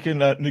you can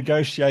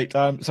negotiate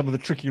some of the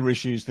trickier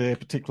issues there,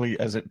 particularly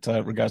as it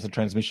regards the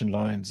transmission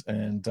lines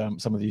and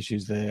some of the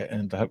issues there.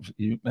 And I hope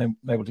you may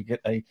be able to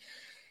get a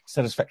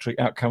satisfactory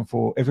outcome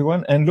for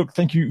everyone. And look,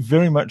 thank you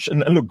very much.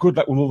 And look, good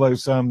luck with all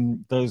those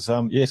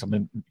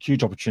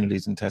huge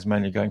opportunities in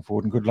Tasmania going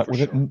forward. And good luck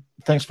with it. And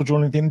thanks for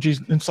joining the Energy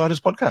Insiders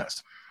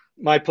podcast.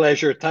 My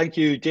pleasure. Thank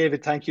you,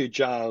 David. Thank you,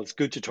 Giles.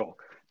 Good to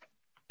talk.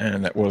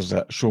 And that was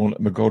Sean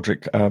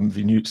McGoldrick,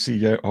 the new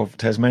CEO of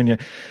Tasmania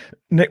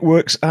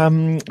Networks,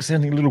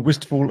 sounding a little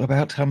wistful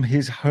about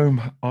his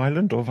home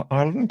island of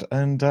Ireland.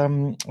 And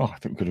I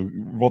think we could have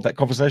rolled that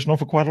conversation on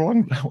for quite a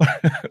long,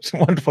 some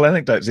wonderful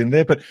anecdotes in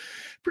there, but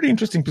pretty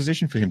interesting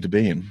position for him to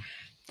be in.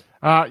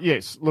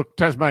 Yes. Look,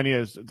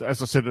 Tasmania,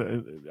 as I said,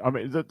 I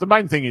mean, the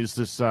main thing is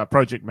this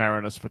Project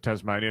Marinus for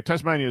Tasmania.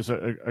 Tasmania is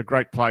a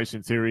great place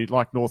in theory,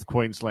 like North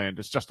Queensland.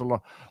 It's just a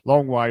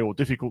long way or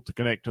difficult to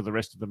connect to the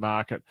rest of the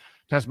market.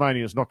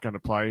 Tasmania is not going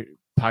to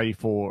pay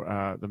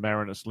for the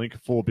Marinus link,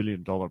 $4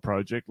 billion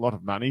project, a lot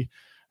of money.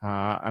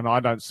 And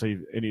I don't see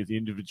any of the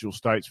individual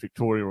states,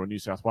 Victoria or New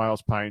South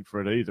Wales, paying for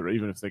it either,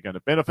 even if they're going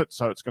to benefit.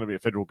 So it's going to be a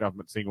federal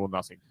government thing or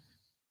nothing.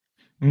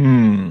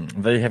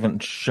 They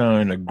haven't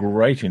shown a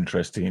great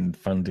interest in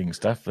funding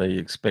stuff. They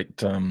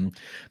expect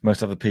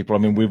most other people. I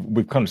mean,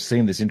 we've kind of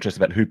seen this interest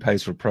about who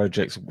pays for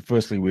projects.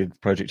 Firstly, with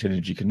Project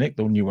Energy Connect,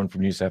 the new one from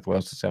New South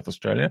Wales to South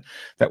Australia,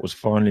 that was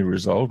finally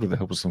resolved with the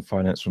help of some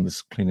finance from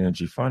the Clean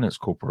Energy Finance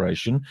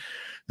Corporation.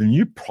 The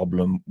new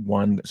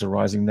one that's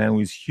arising now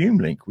is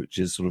HumeLink, which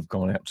has sort of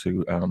gone out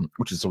to,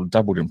 which has sort of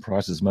doubled in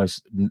price, as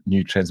most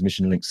new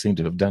transmission links seem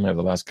to have done over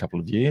the last couple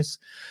of years.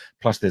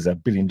 Plus, there's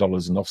 $1 billion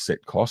in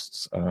offset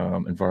costs.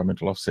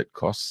 Environmental offset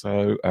costs,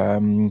 so a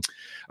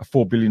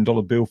 $4 billion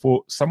bill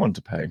for someone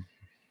to pay.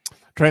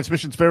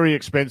 Transmission's very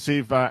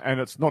expensive, and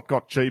it's not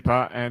got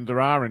cheaper, and there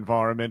are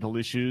environmental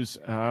issues.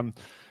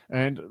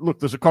 And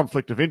look, there's a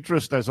conflict of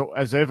interest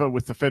as ever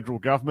with the federal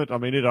government. I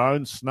mean, it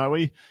owns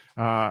Snowy,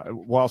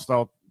 whilst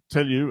they'll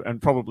tell you,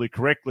 and probably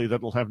correctly, that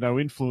it'll have no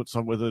influence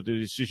on whether the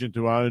decision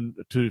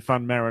to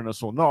fund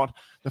Marinus or not.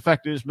 The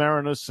fact is,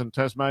 Marinus and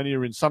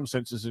Tasmania, in some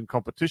senses, in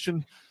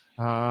competition.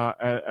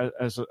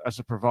 As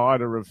a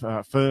provider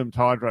of firmed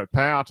hydro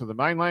power to the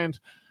mainland,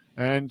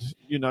 and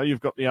you've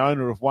got the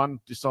owner of one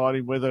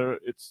deciding whether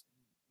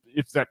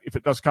if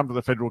it does come to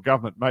the federal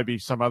government, maybe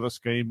some other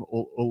scheme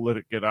will let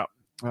it get up.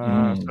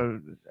 So,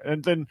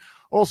 and then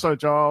also,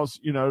 Giles,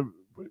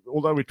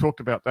 although we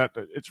talked about that,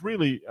 it's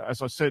really,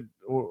 as I said,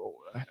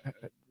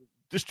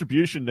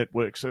 distribution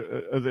networks are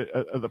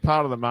the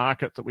part of the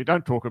market that we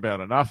don't talk about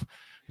enough.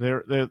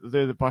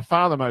 They're by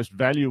far the most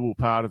valuable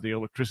part of the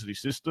electricity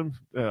system.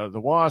 The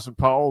wires and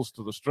poles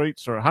to the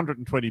streets are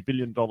 $120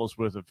 billion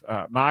worth of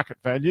market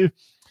value,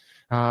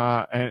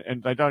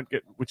 and they don't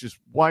get, which is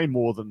way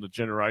more than the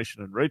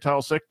generation and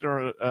retail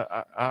sector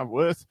are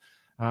worth.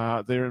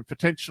 Their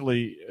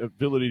potentially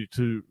ability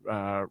to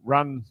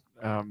run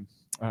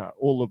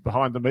all the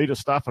behind the meter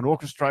stuff and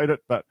orchestrate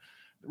it, but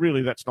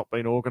really that's not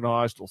been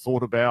organised or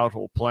thought about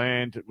or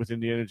planned within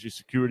the Energy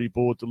Security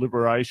Board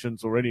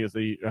deliberations or any of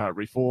the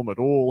reform at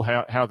all,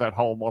 how that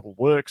whole model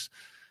works.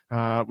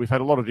 We've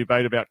had a lot of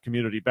debate about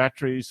community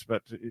batteries,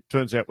 but it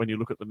turns out when you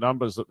look at the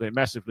numbers that they're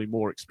massively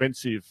more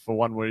expensive for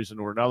one reason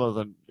or another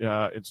than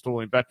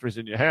installing batteries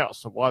in your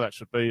house. And why that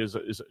should be is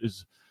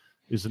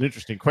an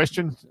interesting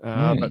question,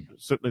 but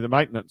certainly the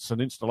maintenance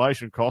and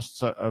installation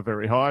costs are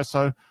very high.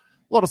 So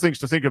a lot of things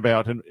to think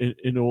about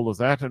in all of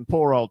that. And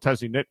poor old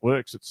Tassie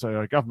Networks, it's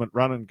government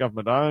run and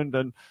government owned,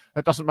 and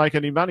it doesn't make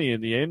any money in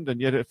the end. And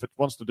yet if it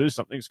wants to do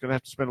something, it's going to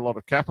have to spend a lot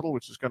of capital,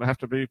 which is going to have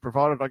to be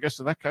provided, I guess,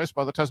 in that case,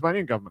 by the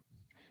Tasmanian government.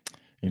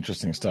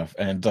 Interesting stuff.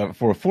 And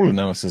for a full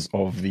analysis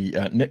of the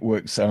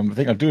networks, I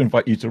think I do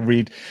invite you to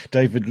read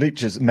David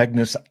Leitch's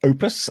Magnus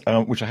Opus,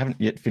 which I haven't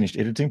yet finished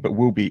editing, but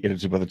will be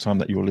edited by the time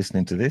that you're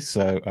listening to this.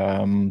 So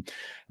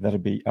that'll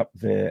be up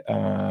there,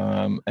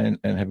 and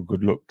have a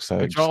good look.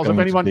 So, Charles, if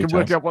anyone can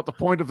work out what the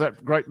point of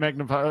that great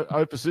Magnum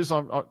Opus is,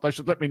 they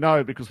should let me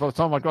know, because by the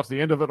time I got to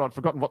the end of it, I'd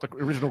forgotten what the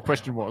original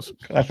question was.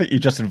 I think you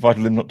just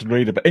invited them not to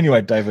read it. But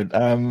anyway, David,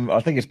 I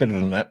think it's better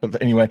than that.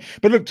 But anyway,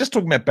 look, just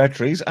talking about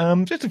batteries,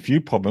 just a few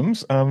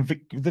problems.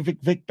 The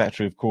Vic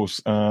battery, of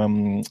course,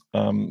 went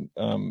on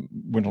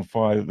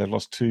fire. They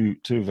lost two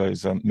of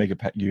those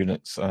megapack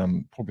units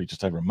probably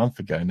just over a month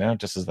ago now,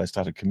 just as they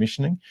started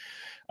commissioning.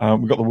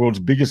 We've got the world's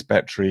biggest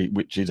battery,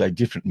 which is a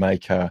different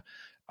maker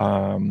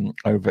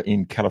over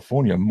in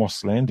California,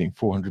 Moss Landing,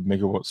 400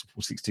 megawatts for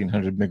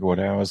 1,600 megawatt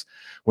hours.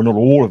 Well, not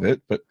all of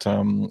it, but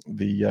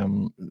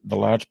the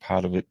large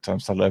part of it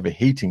started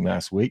overheating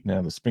last week.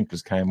 Now the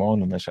sprinklers came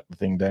on and they shut the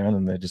thing down,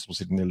 and they're just all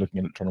sitting there looking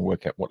at it, trying to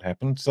work out what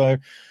happened. So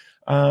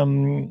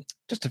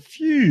just a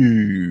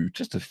few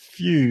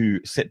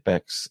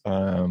setbacks.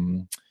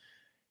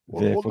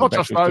 Well, not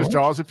just those,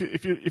 Giles.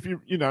 If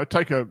you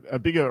take a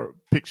bigger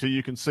picture,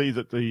 you can see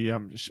that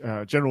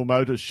the General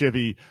Motors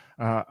Chevy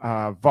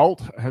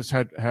Volt has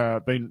had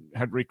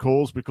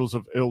recalls because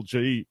of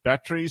LG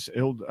batteries.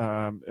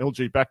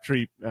 LG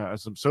battery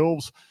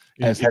themselves,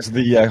 as has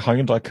the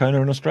Hyundai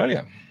Kona in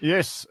Australia.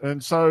 Yes,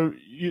 and so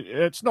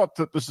it's not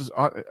that this is,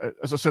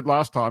 as I said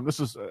last time, this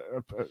is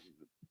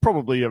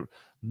probably a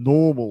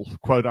normal,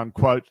 quote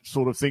unquote,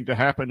 sort of thing to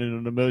happen in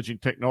an emerging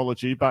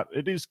technology, but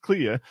it is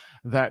clear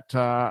that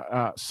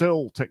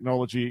cell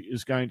technology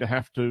is going to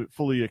have to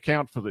fully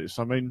account for this.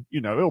 I mean,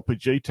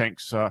 LPG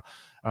tanks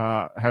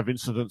have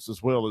incidents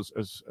as well,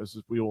 as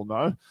we all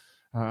know.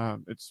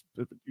 It's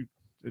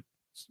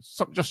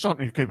just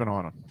something to keep an eye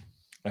on.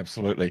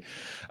 Absolutely.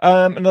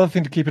 Another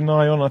thing to keep an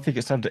eye on, I think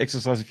it's starting to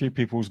exercise a few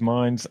people's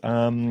minds,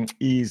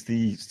 is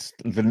the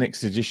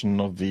next edition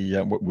of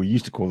the what we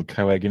used to call the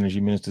COAG Energy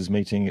Ministers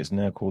meeting. It's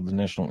now called the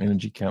National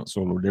Energy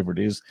Council, or whatever it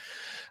is,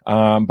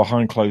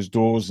 behind closed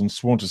doors and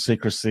sworn to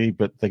secrecy.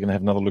 But they're going to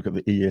have another look at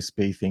the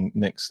ESB thing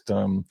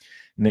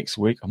next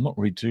week. I'm not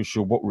really too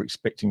sure what we're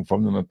expecting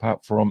from them,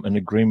 apart from an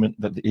agreement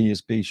that the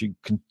ESB should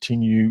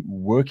continue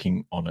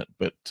working on it.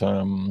 But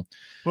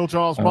well,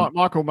 Giles,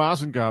 Michael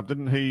Marsengard,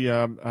 didn't he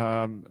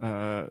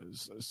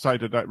say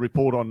today,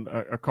 report on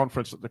a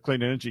conference that the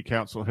Clean Energy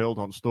Council held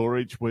on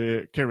storage,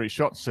 where Kerry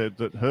Schott said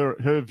that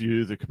her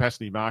view, the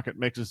capacity market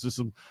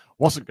mechanism,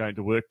 wasn't going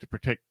to work to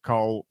protect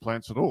coal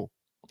plants at all?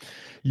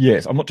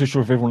 Yes, I'm not too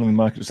sure if everyone in the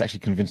market is actually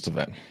convinced of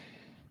that.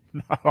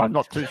 No, I'm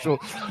not too sure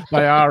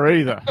they are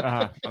either.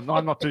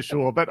 I'm not too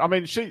sure. But I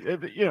mean,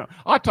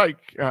 I take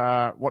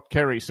what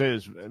Kerry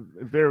says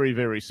very,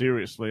 very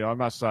seriously. I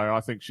must say,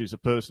 I think she's a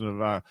person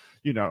of,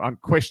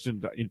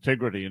 unquestioned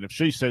integrity. And if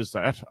she says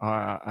that,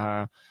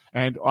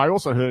 and I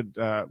also heard,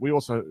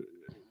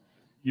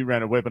 you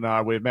ran a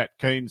webinar where Matt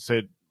Keane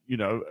said,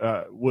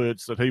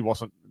 words that he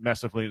wasn't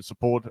massively in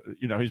support.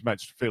 He's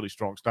made fairly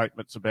strong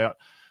statements about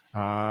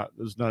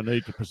there's no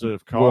need to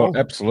preserve coal. Well,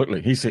 absolutely.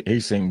 He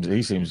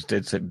seems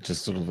dead set,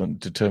 just sort of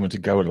determined to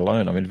go it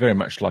alone. I mean, very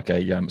much like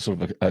a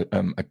sort of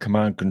a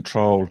command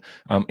control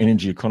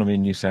energy economy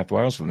in New South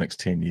Wales for the next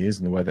 10 years,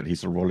 in the way that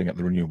he's sort of rolling out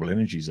the renewable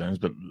energy zones.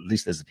 But at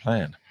least there's a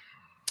plan.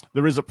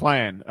 There is a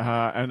plan,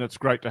 and it's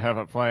great to have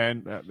a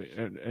plan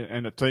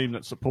and a team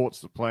that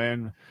supports the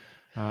plan.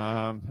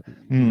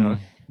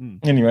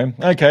 Anyway,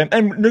 okay.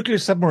 And nuclear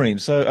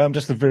submarines. So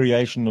just the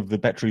variation of the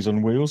batteries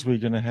on wheels. We're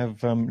going to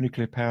have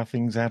nuclear power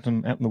things out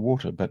in the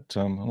water, but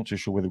I'm not too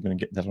sure whether we're going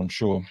to get that on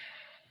shore.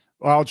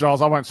 Well,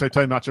 Giles, I won't say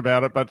too much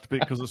about it, but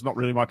because it's not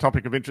really my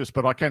topic of interest.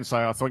 But I can say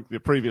I think the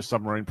previous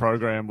submarine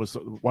program was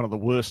one of the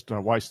worst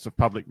wastes of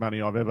public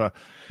money I've ever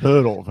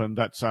heard of, and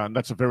that's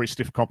a very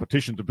stiff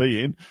competition to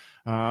be in.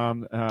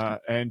 And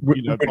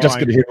we're just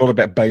going to hear all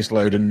about base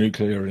load and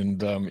nuclear, and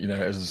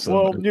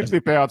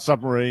nuclear powered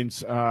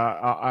submarines,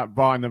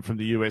 buying them from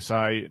the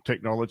USA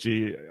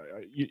technology.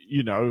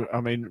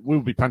 I mean,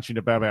 we'll be punching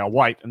above our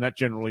weight, and that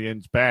generally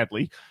ends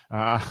badly.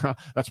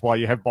 That's why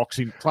you have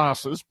boxing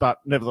classes. But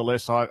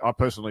nevertheless, I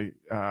personally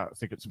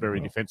think it's a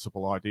very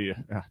defensible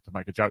idea. To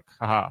make a joke,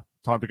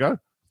 time to go.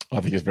 I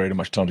think it's very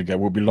much time to go.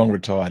 We'll be long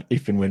retired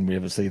if and when we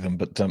ever see them.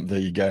 But there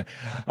you go.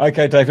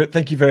 Okay, David,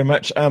 thank you very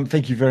much.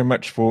 Thank you very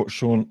much for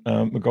Sean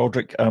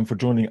McGoldrick for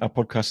joining our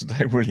podcast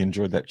today. Really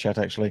enjoyed that chat,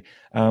 actually.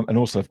 And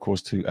also, of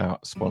course, to our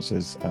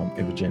sponsors,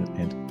 Evergen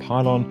and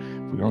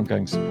Pylon, for your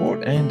ongoing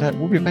support. And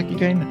we'll be back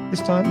again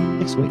this time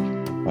next week.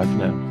 Bye for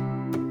now.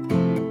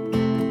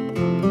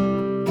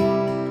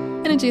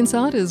 Energy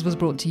Insiders was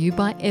brought to you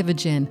by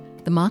Evergen,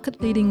 the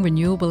market-leading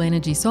renewable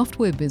energy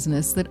software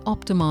business that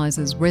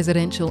optimises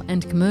residential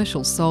and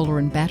commercial solar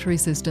and battery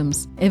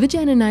systems.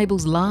 Evergen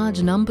enables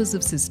large numbers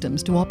of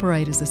systems to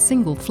operate as a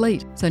single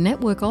fleet, so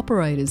network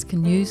operators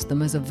can use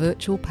them as a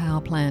virtual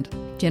power plant,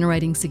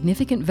 generating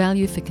significant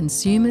value for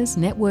consumers,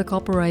 network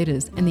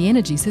operators, and the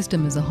energy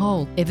system as a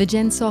whole.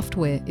 Evergen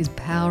software is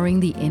powering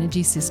the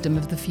energy system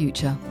of the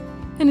future.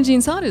 Energy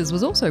Insiders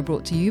was also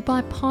brought to you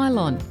by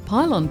Pylon.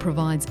 Pylon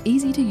provides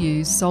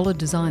easy-to-use solar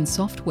design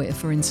software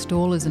for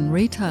installers and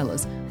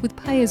retailers with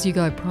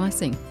pay-as-you-go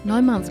pricing,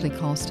 no monthly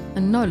cost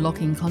and no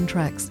lock-in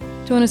contracts.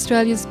 Join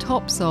Australia's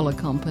top solar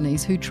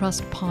companies who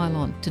trust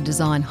Pylon to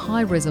design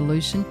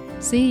high-resolution,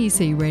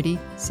 CEC-ready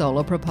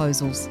solar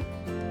proposals.